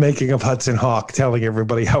after the making of Hudson Hawk telling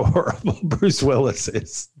everybody how horrible Bruce Willis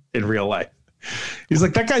is in real life. He's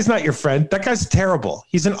like, that guy's not your friend. That guy's terrible.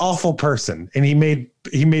 He's an awful person. And he made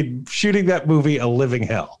shooting that movie a living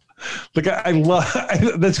hell. Like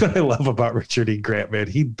that's what I love about Richard E. Grant, man.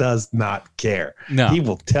 He does not care. No. He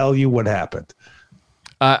will tell you what happened.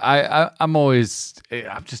 I'm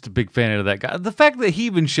just a big fan of that guy. The fact that he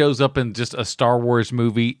even shows up in just a Star Wars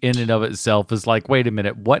movie in and of itself is like, wait a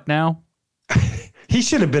minute, what now? He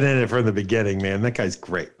should have been in it from the beginning, man. That guy's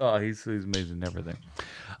great. Oh, he's amazing in everything.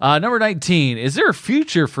 Number 19, is there a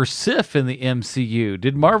future for Sif in the MCU?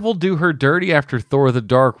 Did Marvel do her dirty after Thor: The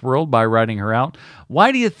Dark World by writing her out?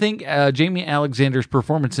 Why do you think Jamie Alexander's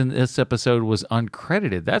performance in this episode was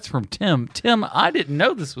uncredited? That's from Tim. Tim, I didn't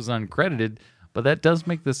know this was uncredited, but that does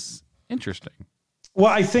make this interesting.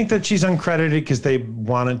 Well, I think that she's uncredited because they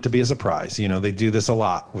want it to be a surprise. You know, they do this a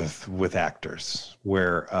lot with actors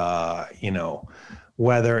where,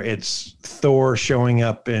 whether it's Thor showing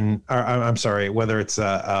up whether it's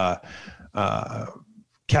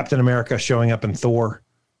Captain America showing up in Thor,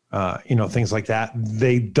 things like that.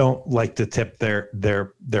 They don't like to tip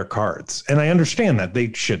their cards, and I understand that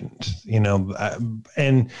they shouldn't.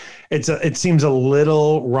 And it seems a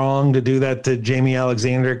little wrong to do that to Jamie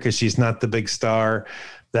Alexander because she's not the big star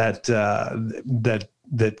that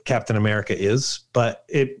Captain America is, but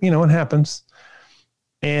it happens,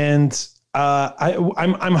 and.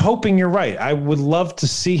 I'm hoping you're right. I would love to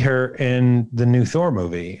see her in the new Thor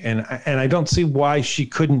movie, and I don't see why she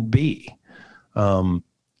couldn't be. And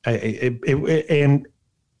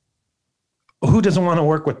who doesn't want to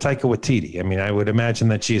work with Taika Waititi? I mean, I would imagine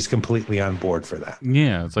that she is completely on board for that.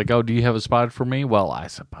 Yeah, it's like, oh, do you have a spot for me? Well, I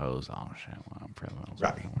suppose I'll show up for those.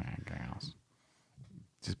 Right.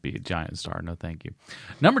 Just be a giant star. No, thank you.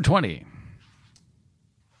 Number 20.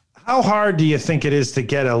 How hard do you think it is to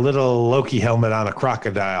get a little Loki helmet on a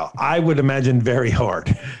crocodile? I would imagine very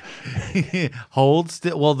hard. Hold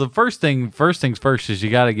still. Well, the first things first is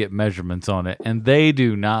you got to get measurements on it, and they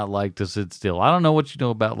do not like to sit still. I don't know what you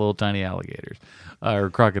know about little tiny alligators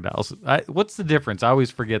or crocodiles. What's the difference? I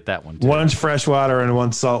always forget that one too. One's freshwater and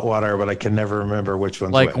one's saltwater, but I can never remember which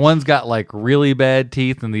one's like which. One's got like really bad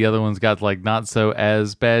teeth, and the other one's got like not so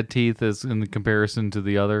as bad teeth as in the comparison to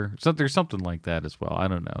the other. So there's something like that as well. I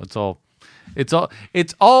don't know. It's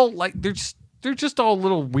all like they're just all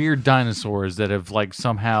little weird dinosaurs that have like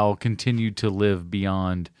somehow continued to live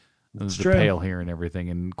beyond the pale here and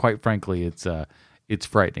everything. And quite frankly, it's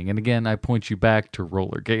frightening. And again, I point you back to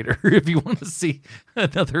Roller Gator if you want to see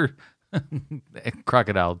another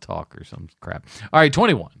crocodile talk or some crap. All right,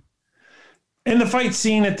 21. In the fight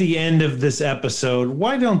scene at the end of this episode,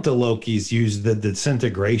 why don't the Lokis use the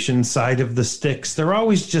disintegration side of the sticks? They're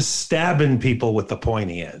always just stabbing people with the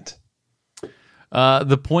pointy end.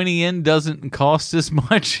 The pointy end doesn't cost as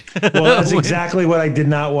much. Well, that's exactly what I did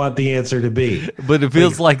not want the answer to be. But it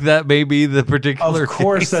feels like that may be the particular Of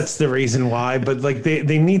course, case. that's the reason why. But like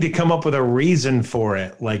they need to come up with a reason for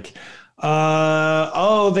it. Like,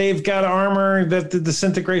 they've got armor that the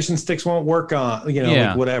disintegration sticks won't work on.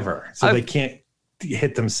 Like whatever. So they can't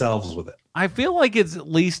hit themselves with it. I feel like it's at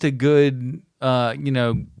least a good,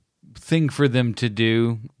 thing for them to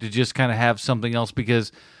do, to just kind of have something else,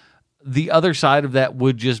 because the other side of that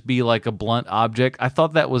would just be like a blunt object. I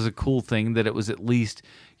thought that was a cool thing, that it was at least,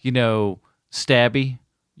 stabby.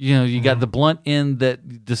 You got the blunt end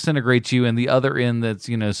that disintegrates you and the other end that's,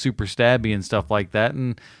 super stabby and stuff like that.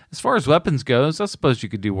 And as far as weapons goes, I suppose you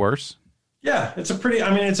could do worse. Yeah, it's a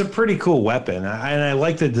pretty cool weapon. And I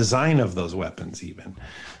like the design of those weapons even.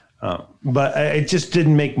 But it just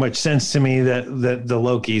didn't make much sense to me that the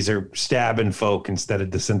Lokis are stabbing folk instead of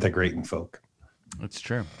disintegrating folk. That's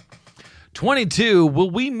true. 22. Will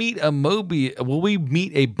we meet a bunch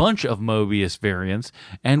of Mobius variants,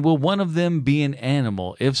 and will one of them be an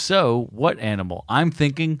animal? If so, what animal? I'm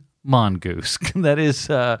thinking mongoose. That is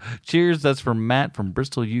cheers. That's from Matt from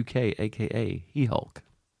Bristol, UK, aka He Hulk.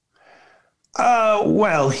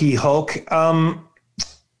 He Hulk.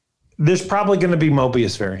 There's probably going to be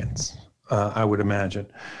Mobius variants, I would imagine.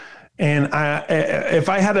 And if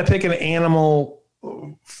I had to pick an animal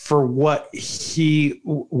for what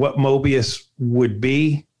Mobius would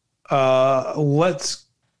be, let's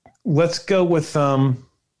go with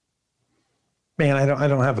Man, I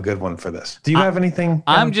don't have a good one for this. Do you have anything?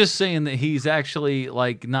 I'm just saying that he's actually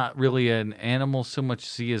like not really an animal so much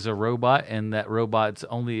as he is a robot, and that robot's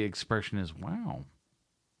only expression is wow.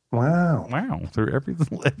 Wow. Through every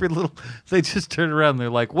little, they just turn around and they're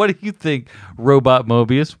like, "What do you think, Robot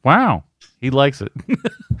Mobius?" Wow, he likes it.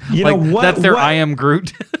 You like, know what? That's their I am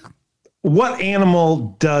Groot. What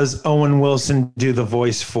animal does Owen Wilson do the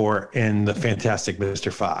voice for in the Fantastic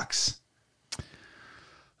Mr. Fox?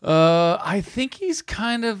 I think he's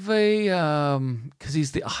kind of a because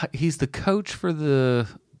he's the coach for the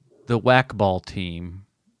whack-ball team.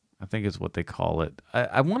 I think is what they call it.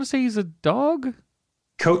 I want to say he's a dog.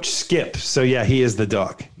 Coach Skip. So yeah, he is the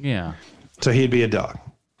dog. Yeah. So he'd be a dog.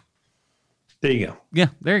 There you go. Yeah,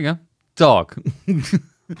 there you go. Dog.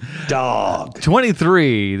 Dog.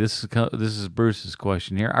 23. This is Bruce's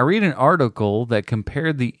question here. I read an article that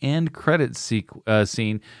compared the end credits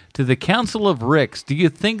scene to the Council of Ricks. Do you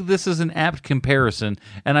think this is an apt comparison?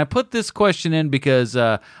 And I put this question in because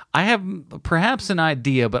I have perhaps an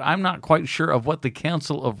idea, but I'm not quite sure of what the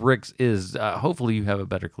Council of Ricks is. Hopefully you have a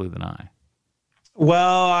better clue than I.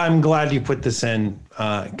 Well, I'm glad you put this in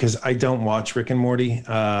because I don't watch Rick and Morty.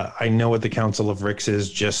 I know what the Council of Ricks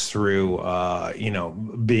is just through,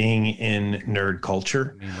 being in nerd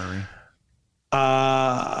culture.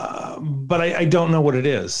 But I don't know what it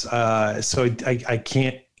is. So I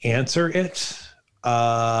can't answer it.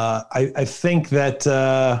 I think that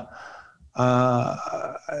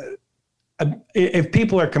if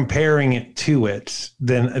people are comparing it to it,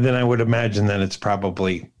 then I would imagine that it's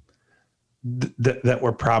probably that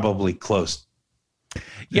we're probably close.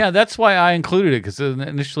 Yeah, that's why I included it, because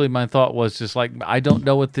initially my thought was just like, I don't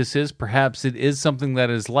know what this is. Perhaps it is something that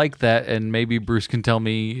is like that, and maybe Bruce can tell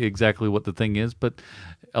me exactly what the thing is. But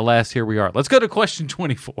alas, here we are. Let's go to question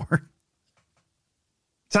 24.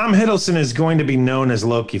 Tom Hiddleston is going to be known as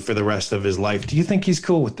Loki for the rest of his life. Do you think he's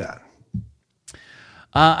cool with that?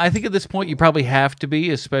 I think at this point you probably have to be,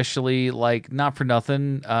 especially like not for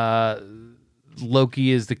nothing.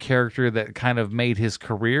 Loki is the character that kind of made his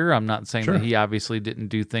career. I'm not saying that he obviously didn't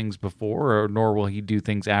do things before, nor will he do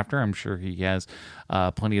things after. I'm sure he has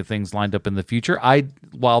plenty of things lined up in the future.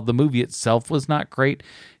 While the movie itself was not great,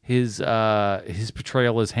 his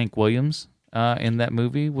portrayal as Hank Williams in that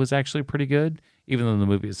movie was actually pretty good, even though the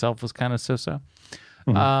movie itself was kind of so-so.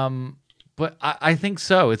 Mm-hmm. But I think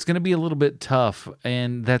so. It's going to be a little bit tough,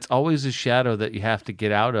 and that's always a shadow that you have to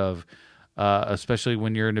get out of. Especially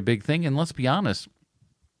when you're in a big thing. And let's be honest,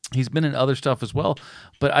 he's been in other stuff as well.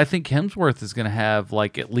 But I think Hemsworth is going to have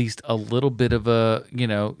like at least a little bit of a,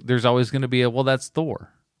 there's always going to be a, well, that's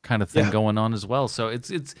Thor kind of thing going on as well. So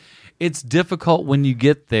it's difficult when you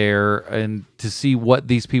get there and to see what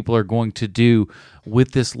these people are going to do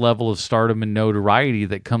with this level of stardom and notoriety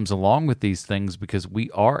that comes along with these things, because we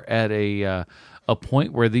are at a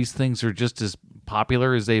point where these things are just as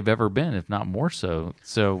popular as they've ever been, if not more so.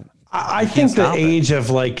 So I think the age of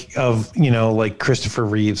Christopher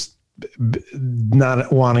Reeves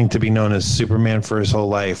not wanting to be known as Superman for his whole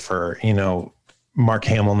life, or, Mark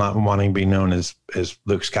Hamill not wanting to be known as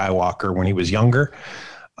Luke Skywalker when he was younger.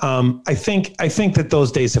 I think that those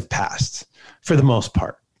days have passed for the most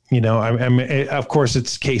part. I mean, of course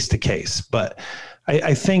it's case to case, but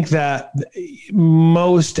I think that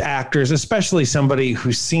most actors, especially somebody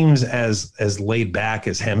who seems as laid back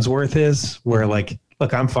as Hemsworth is, where like,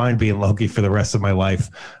 look, I'm fine being Loki for the rest of my life.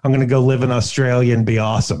 I'm going to go live in Australia and be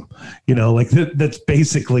awesome. That's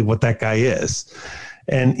basically what that guy is.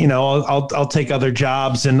 And, I'll take other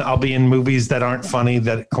jobs and I'll be in movies that aren't funny,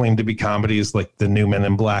 that claim to be comedies, like the new Men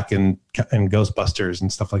in Black and Ghostbusters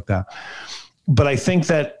and stuff like that. But I think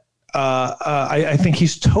that I think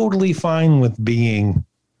he's totally fine with being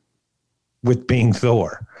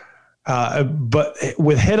Thor. But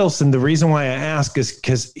with Hiddleston, the reason why I ask is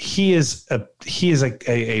because he is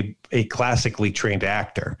a classically trained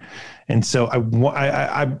actor, and so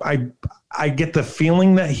I get the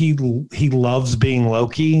feeling that he loves being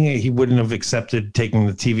Loki. He wouldn't have accepted taking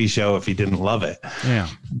the TV show if he didn't love it. Yeah,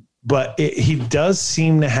 but he does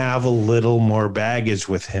seem to have a little more baggage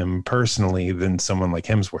with him personally than someone like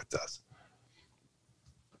Hemsworth does.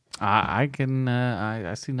 I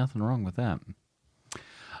see nothing wrong with that.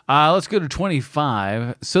 Let's go to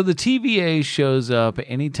 25. So the TVA shows up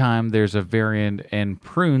anytime there's a variant and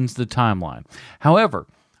prunes the timeline. However,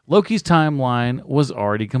 Loki's timeline was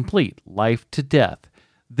already complete, life to death.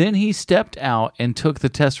 Then he stepped out and took the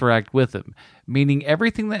Tesseract with him, meaning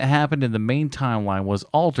everything that happened in the main timeline was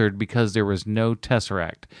altered because there was no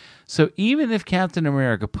Tesseract. So even if Captain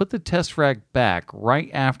America put the Tesseract back right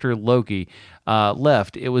after Loki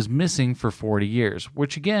left, it was missing for 40 years,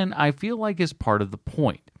 which again, I feel like is part of the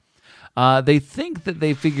point. They think that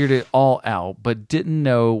they figured it all out, but didn't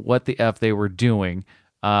know what the F they were doing,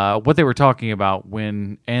 what they were talking about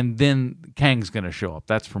and then Kang's going to show up.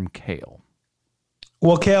 That's from Kale.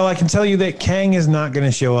 Well, Kale, I can tell you that Kang is not going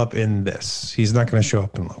to show up in this. He's not going to show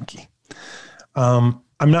up in Loki.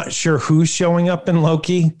 I'm not sure who's showing up in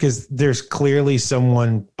Loki because there's clearly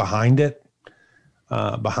someone behind it,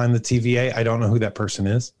 behind the TVA. I don't know who that person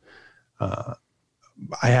is. I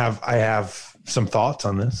have some thoughts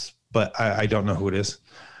on this, but I don't know who it is.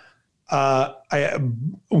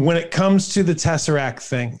 When it comes to the Tesseract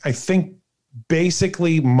thing, I think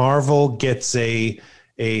basically Marvel gets a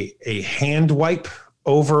hand wipe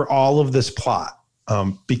over all of this plot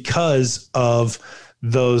because of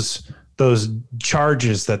those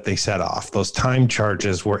charges that they set off, those time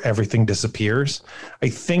charges where everything disappears. I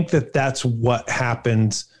think that's what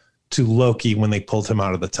happened to Loki when they pulled him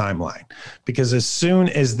out of the timeline, because as soon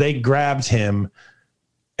as they grabbed him,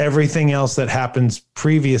 everything else that happens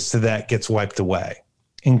previous to that gets wiped away,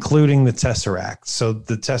 including the Tesseract. So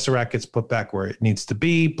the Tesseract gets put back where it needs to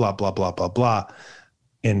be, blah, blah, blah, blah, blah.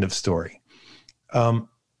 End of story.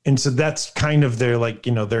 And so that's kind of their, like,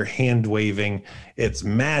 you know, their hand waving. It's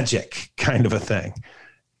magic kind of a thing.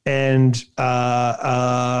 And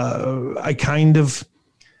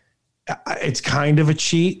it's kind of a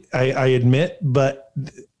cheat, I admit, but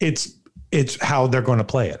it's how they're going to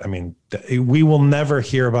play it. I mean, we will never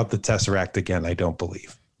hear about the Tesseract again, I don't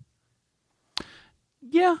believe.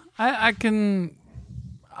 Yeah, I don't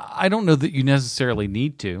know that you necessarily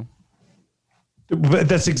need to. But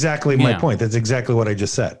that's exactly my point. That's exactly what I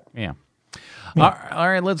just said. Yeah. All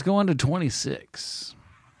right, let's go on to 26.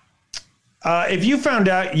 If you found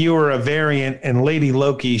out you were a variant and Lady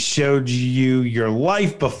Loki showed you your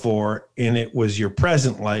life before and it was your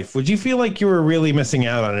present life, would you feel like you were really missing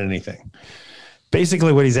out on anything?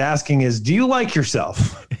 Basically what he's asking is, do you like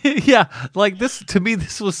yourself? Yeah, like this, to me,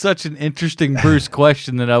 this was such an interesting Bruce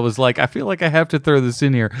question that I was like, I feel like I have to throw this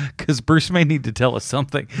in here because Bruce may need to tell us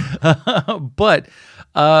something.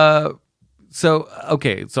 So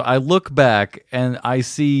I look back and I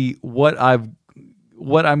see what I'm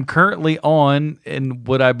currently on, and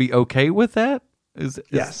would I be okay with that?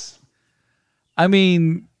 Yes. I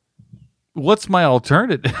mean, what's my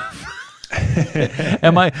alternative?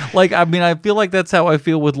 Am I like, I mean, I feel like that's how I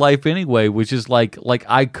feel with life anyway, which is like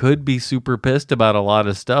I could be super pissed about a lot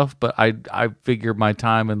of stuff, but I figure my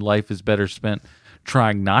time in life is better spent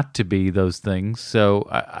trying not to be those things. So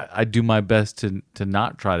I do my best to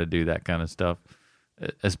not try to do that kind of stuff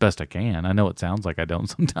as best I can. I know it sounds like I don't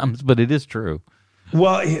sometimes, but it is true.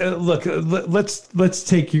 Well, look, let's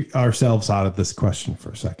take ourselves out of this question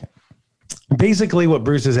for a second. Basically, what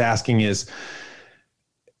Bruce is asking is,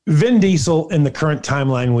 Vin Diesel in the current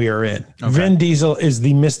timeline we are in. Okay. Vin Diesel is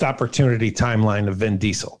the missed opportunity timeline of Vin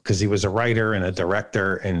Diesel because he was a writer and a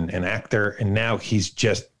director and an actor, and now he's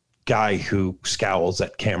just guy who scowls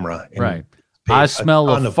at camera. And right. I smell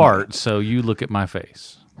a fart, so you look at my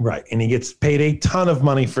face. Right. And he gets paid a ton of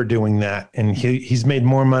money for doing that. And he's made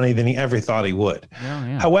more money than he ever thought he would.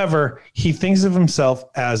 Yeah. However, he thinks of himself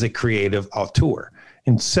as a creative auteur.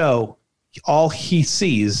 And so all he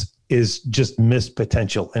sees is just missed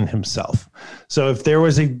potential in himself. So if there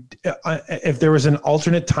was an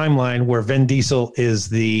alternate timeline where Vin Diesel is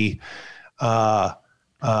the Wes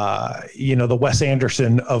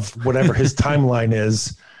Anderson of whatever his timeline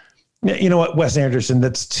is, you know what, Wes Anderson,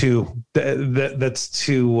 that's too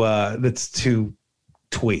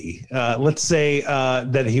twee. Let's say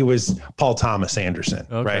that he was Paul Thomas Anderson,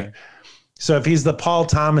 okay. Right? So if he's the Paul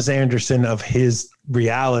Thomas Anderson of his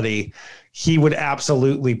reality, he would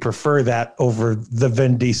absolutely prefer that over the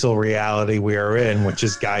Vin Diesel reality we are in, which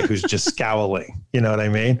is guy who's just scowling. You know what I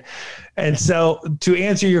mean? And so to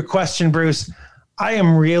answer your question, Bruce, I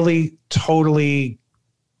am really totally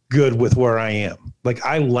good with where I am. Like,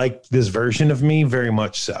 I like this version of me very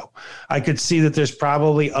much so. I could see that there's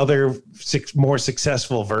probably other more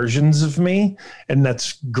successful versions of me, and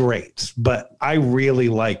that's great. But I really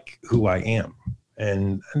like who I am.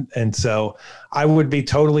 And so I would be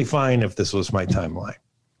totally fine if this was my timeline.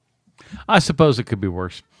 I suppose it could be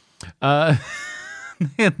worse. 27.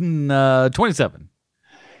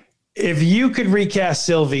 If you could recast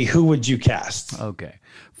Sylvie, who would you cast? Okay.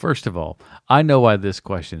 First of all, I know why this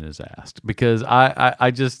question is asked, because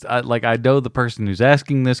I know the person who's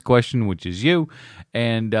asking this question, which is you.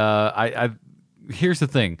 And here's the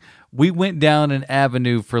thing. We went down an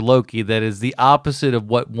avenue for Loki that is the opposite of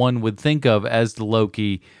what one would think of as the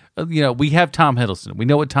Loki. You know, we have Tom Hiddleston. We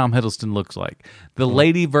know what Tom Hiddleston looks like. The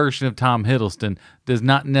lady version of Tom Hiddleston does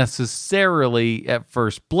not necessarily, at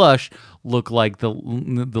first blush, look like the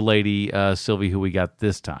lady Sylvie who we got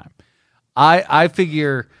this time. I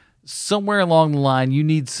figure somewhere along the line you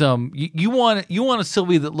need some you want a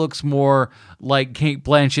Sylvie that looks more like Kate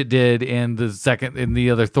Blanchett did in the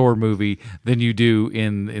other Thor movie than you do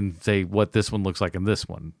in say what this one looks like in this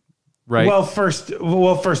one, right? Well, first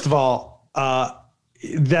of all,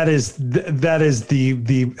 that is the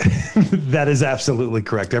that is absolutely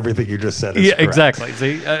correct. Everything you just said is correct. Exactly.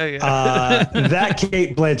 See, that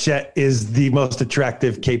Kate Blanchett is the most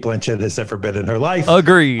attractive Kate Blanchett has ever been in her life.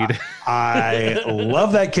 Agreed. I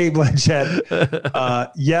love that Kate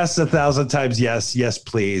Blanchett. Yes, 1,000 times yes. Yes,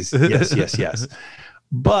 please. Yes.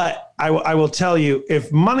 But I will tell you,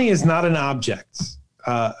 if money is not an object,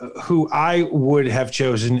 who I would have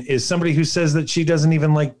chosen is somebody who says that she doesn't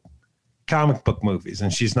even like comic book movies,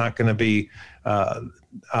 and she's not going to be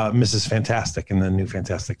Mrs. Fantastic in the new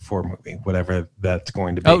Fantastic Four movie, whatever that's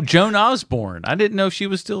going to be. Oh, Joan Osborne. I didn't know she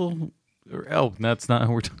was still. Oh, that's not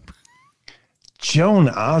who we're talking about. Joan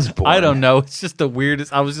Osborne. I don't know. It's just the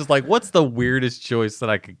weirdest. I was just like, what's the weirdest choice that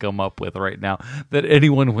I could come up with right now that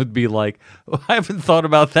anyone would be like, oh, I haven't thought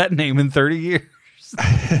about that name in 30 years.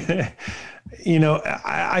 I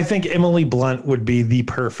think Emily Blunt would be the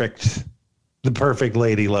perfect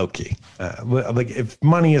Lady Loki. Like, if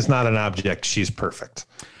money is not an object, she's perfect.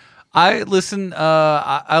 I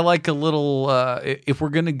like a little. If we're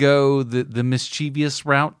gonna go the mischievous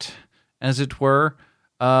route, as it were,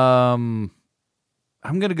 I'm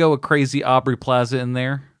gonna go a crazy Aubrey Plaza in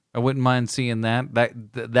there. I wouldn't mind seeing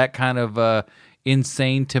that kind of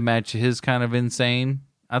insane to match his kind of insane.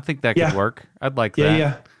 I think that could work. I'd like that.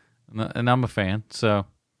 Yeah. And I'm a fan, so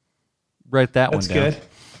write that one down.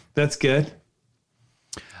 That's good.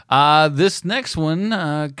 This next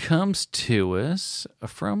one comes to us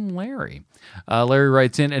from Larry. Larry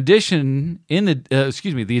writes the addition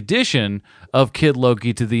of Kid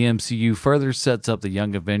Loki to the MCU further sets up the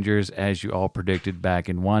Young Avengers, as you all predicted back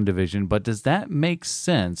in WandaVision. But does that make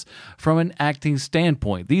sense from an acting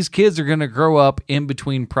standpoint? These kids are going to grow up in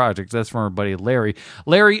between projects. That's from our buddy Larry.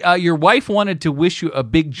 Larry, your wife wanted to wish you a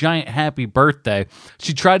big, giant, happy birthday.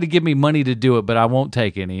 She tried to give me money to do it, but I won't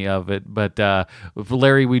take any of it. But for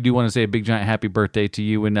Larry, we do want to say a big, giant, happy birthday to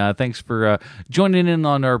you. And thanks for joining in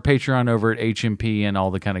on our Patreon over at HMP and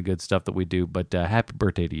all the kind of good stuff that we do. But happy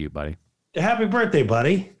birthday to you, buddy. Happy birthday,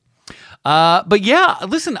 buddy. But yeah,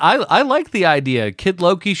 listen, I like the idea. Kid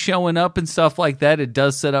Loki showing up and stuff like that. It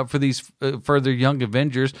does set up for these further Young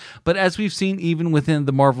Avengers. But as we've seen, even within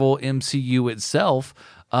the Marvel MCU itself,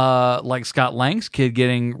 like Scott Lang's kid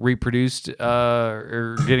getting reproduced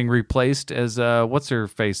or getting replaced as what's her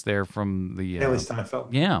face there from the Haley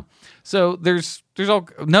Steinfeld. Yeah. So there's all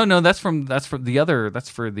that's for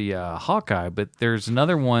the Hawkeye, but there's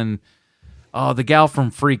another one. Oh, the gal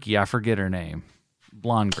from Freaky, I forget her name.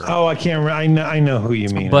 Blonde girl. Oh, I can't remember. I know who you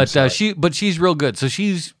mean. But she's real good. So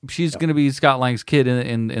she's going to be Scott Lang's kid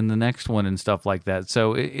in the next one and stuff like that.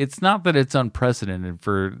 So it's not that it's unprecedented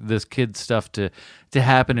for this kid stuff to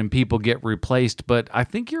happen and people get replaced. But I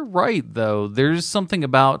think you're right, though. There's something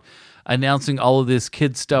about announcing all of this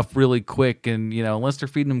kid stuff really quick, and unless they're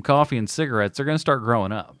feeding them coffee and cigarettes, they're going to start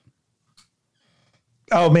growing up.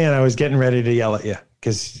 Oh man, I was getting ready to yell at you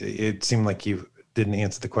because it seemed like you didn't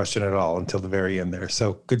answer the question at all until the very end there.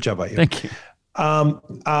 So good job by you. Thank you.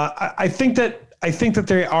 I think that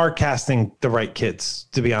they are casting the right kids,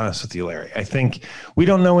 to be honest with you, Larry. I think we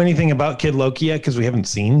don't know anything about Kid Loki yet because we haven't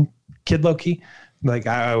seen Kid Loki. Like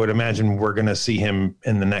I would imagine we're going to see him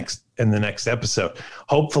in the next episode,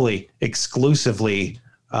 hopefully exclusively,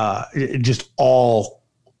 just all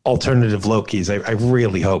alternative Lokis. I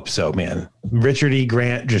really hope so, man. Richard E.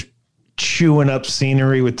 Grant just chewing up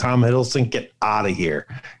scenery with Tom Hiddleston. Get out of here.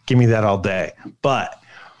 Give me that all day. But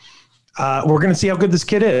we're going to see how good this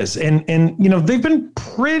kid is. And they've been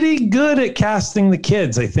pretty good at casting the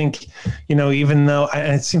kids. I think, even though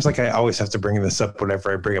it seems like I always have to bring this up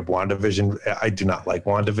whenever I bring up WandaVision. I do not like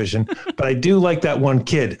WandaVision, but I do like that one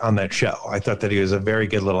kid on that show. I thought that he was a very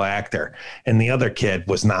good little actor, and the other kid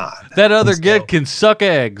was not. That other kid can suck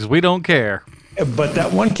eggs. We don't care. But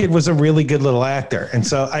that one kid was a really good little actor. And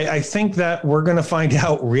so I think that we're going to find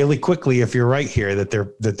out really quickly, if you're right here, that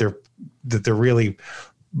they're really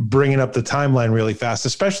bringing up the timeline really fast,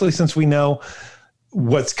 especially since we know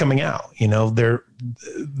what's coming out. We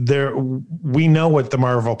know what the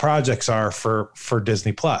Marvel projects are for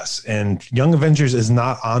Disney Plus, and Young Avengers is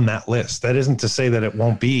not on that list. That isn't to say that it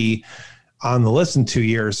won't be on the list in 2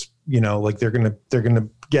 years. Like they're going to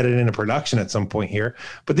get it into production at some point here,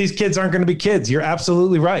 but these kids aren't going to be kids. You're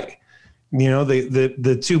absolutely right.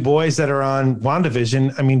 The two boys that are on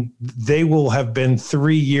WandaVision, I mean, they will have been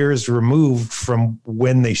 3 years removed from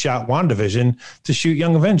when they shot WandaVision to shoot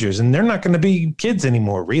Young Avengers, and they're not going to be kids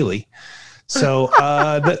anymore, really. So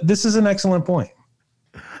this is an excellent point.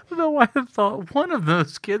 I don't know why I thought one of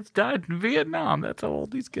those kids died in Vietnam. That's how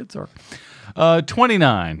old these kids are.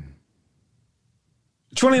 29.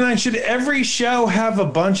 29. Should every show have a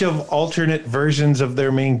bunch of alternate versions of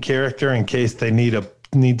their main character in case they need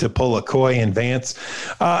to pull a Coy and Vance?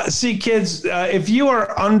 See, kids, if you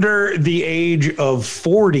are under the age of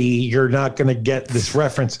 40, you're not going to get this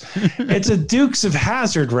reference. It's a Dukes of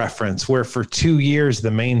Hazzard reference, where for 2 years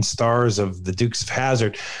the main stars of the Dukes of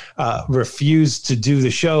Hazzard refused to do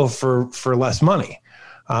the show for less money.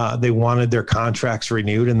 They wanted their contracts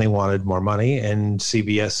renewed and they wanted more money, and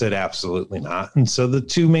CBS said absolutely not. And so the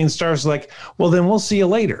two main stars were like, well, then we'll see you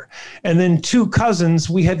later. And then two cousins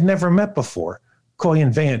we had never met before, Coy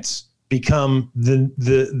and Vance, become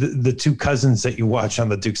the two cousins that you watch on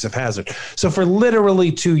the Dukes of Hazzard. So for literally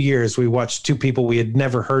 2 years, we watched two people we had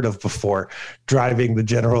never heard of before driving the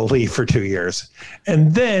General Lee for 2 years.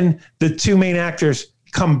 And then the two main actors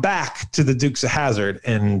come back to the Dukes of Hazzard,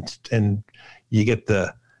 and you get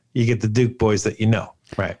the Duke boys that you know,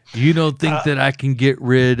 right? You don't think that I can get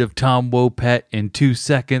rid of Tom Wopat in 2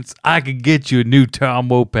 seconds? I could get you a new Tom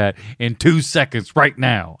Wopat in 2 seconds right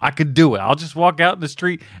now. I could do it. I'll just walk out in the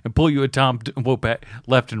street and pull you a Tom Wopat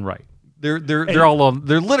left and right. They're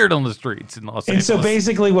littered on the streets in Los Angeles. And so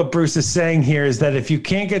basically what Bruce is saying here is that if you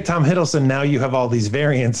can't get Tom Hiddleston, now you have all these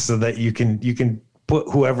variants so that you can put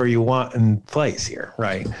whoever you want in place here,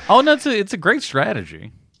 right? Oh, no, it's a great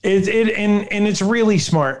strategy. And it's really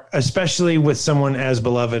smart, especially with someone as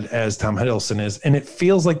beloved as Tom Hiddleston is. And it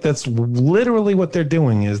feels like that's literally what they're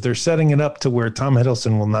doing, is they're setting it up to where Tom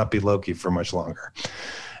Hiddleston will not be Loki for much longer.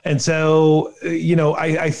 And so,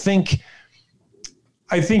 I think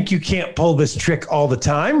you can't pull this trick all the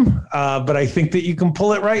time, but I think that you can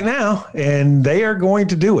pull it right now, and they are going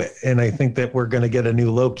to do it. And I think that we're going to get a new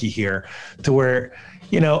Loki here to where,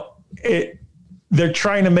 they're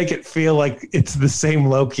trying to make it feel like it's the same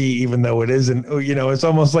Loki, even though it isn't. It's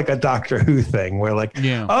almost like a Doctor Who thing where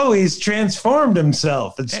he's transformed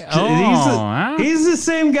himself. He's the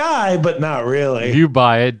same guy, but not really. You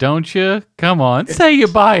buy it, don't you? Come on, say you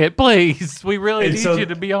buy it, please. We really need you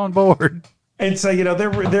to be on board. And so,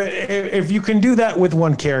 if you can do that with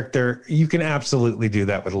one character, you can absolutely do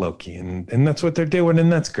that with Loki. And that's what they're doing,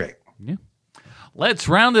 and that's great. Yeah. Let's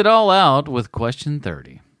round it all out with question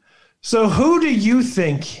 30. So who do you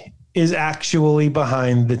think is actually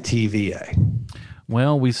behind the TVA?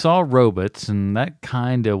 Well, we saw robots, and that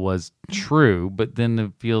kind of was true, but then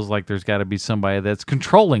it feels like there's got to be somebody that's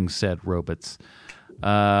controlling said robots.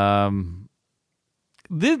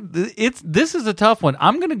 This is a tough one.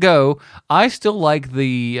 I'm going to go. I still like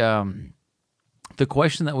the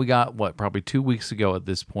question that we got, probably 2 weeks ago at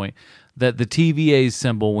this point, that the TVA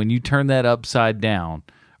symbol, when you turn that upside down,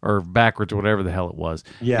 or backwards, or whatever the hell it was,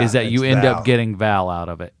 is that you end up getting Val out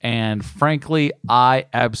of it. And frankly, I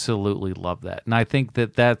absolutely love that. And I think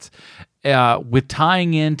that that's, with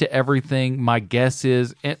tying into everything, my guess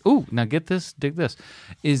is, now dig this,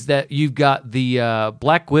 is that you've got the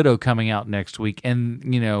Black Widow coming out next week,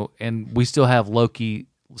 and we still have Loki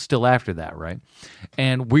still after that, right?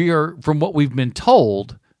 And we are, from what we've been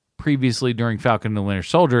told previously during Falcon and the Winter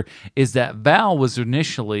Soldier, is that Val was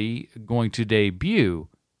initially going to debut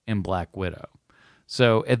in Black Widow.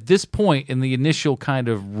 So at this point in the initial kind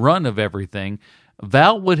of run of everything,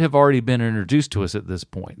 Val would have already been introduced to us at this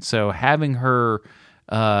point. So having her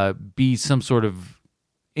be some sort of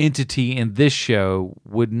entity in this show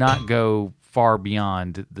would not go far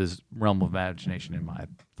beyond this realm of imagination, in my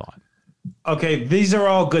thought. Okay, these are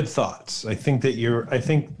all good thoughts. I think that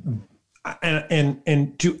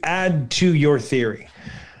and to add to your theory,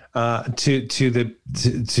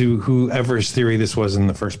 to whoever's theory this was in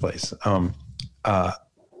the first place.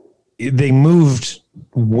 They moved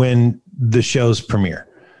when the show's premiere,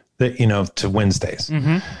 to Wednesdays.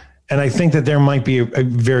 Mm-hmm. And I think that there might be a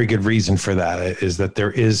very good reason for that, is that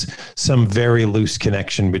there is some very loose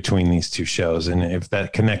connection between these two shows. And if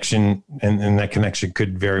that connection, and that connection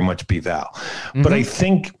could very much be Val. Mm-hmm. But I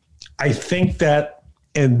think that,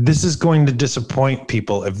 and this is going to disappoint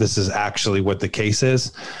people if this is actually what the case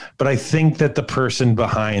is, but I think that the person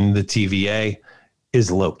behind the TVA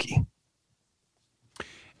is Loki.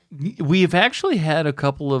 We've actually had a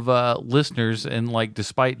couple of listeners, and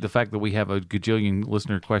despite the fact that we have a gajillion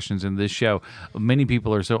listener questions in this show, many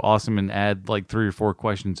people are so awesome and add 3 or 4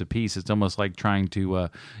 questions apiece. It's almost like trying to,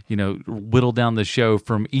 whittle down the show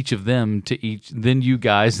from each of them to then you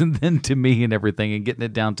guys, and then to me and everything, and getting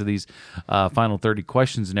it down to these final 30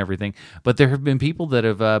 questions and everything. But there have been people that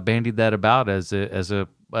have bandied that about as a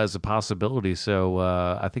possibility. So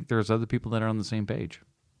I think there's other people that are on the same page.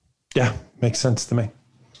 Yeah, makes sense to me.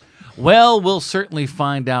 Well, we'll certainly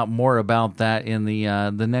find out more about that in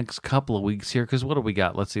the next couple of weeks here. Because what do we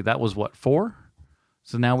got? Let's see. That was what, 4?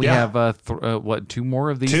 So now we have what, 2 more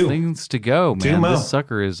of these things to go, man. This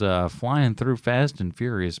sucker is flying through fast and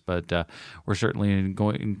furious, but we're certainly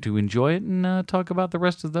going to enjoy it and talk about the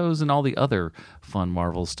rest of those and all the other fun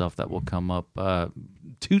Marvel stuff that will come up.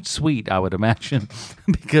 Toot sweet, I would imagine,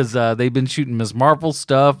 because they've been shooting Ms. Marvel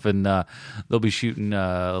stuff, and they'll be shooting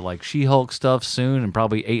like She-Hulk stuff soon, and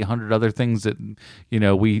probably 800 other things that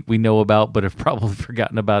we know about, but have probably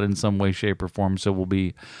forgotten about in some way, shape, or form. So we'll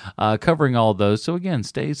be covering all those. So again,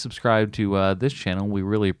 stay subscribed to this channel. We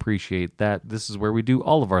really appreciate that. This is where we do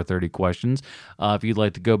all of our 30 questions. If you'd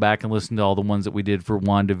like to go back and listen to all the ones that we did for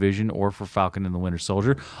WandaVision or for Falcon and the Winter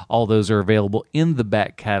Soldier, all those are available in the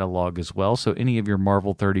back catalog as well. So any of your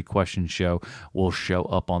Marvel 30 question show will show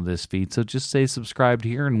up on this feed. So just stay subscribed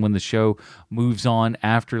here, and when the show moves on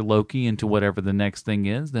after Loki into whatever the next thing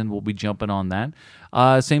is, then we'll be jumping on that.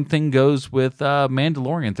 Same thing goes with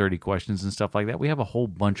Mandalorian 30 questions and stuff like that. We have a whole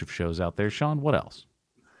bunch of shows out there. Sean, what else?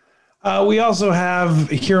 We also have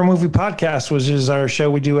Hero Movie Podcast, which is our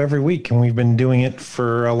show we do every week, and we've been doing it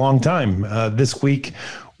for a long time. This week,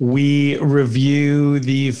 we review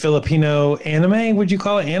the Filipino anime. Would you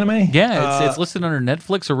call it anime? Yeah, it's listed under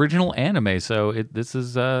Netflix original anime, so it's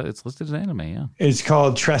listed as anime. Yeah, it's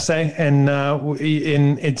called Trese, and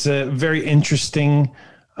it's a very interesting.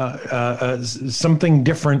 Something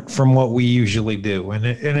different from what we usually do, and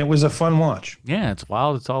it was a fun watch. Yeah, it's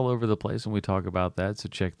wild. It's all over the place, and we talk about that. So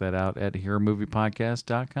check that out at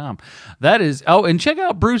HeroMoviePodcast.com. That is. Oh, and check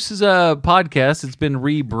out Bruce's podcast. It's been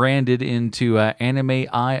rebranded into Anime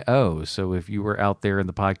IO. So if you were out there in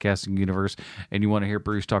the podcasting universe and you want to hear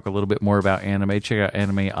Bruce talk a little bit more about anime, check out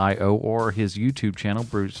Anime IO or his YouTube channel,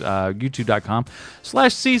 Bruce,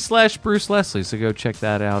 YouTube.com/C/Bruce Leslie. So go check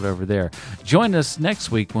that out over there. Join us next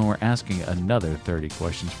week when we're asking another 30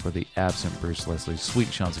 questions for the absent Bruce Leslie.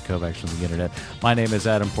 Sweet Sean Kovacs from the internet. My name is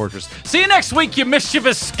Adam Portress. See you next week, you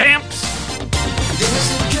mischievous scamps!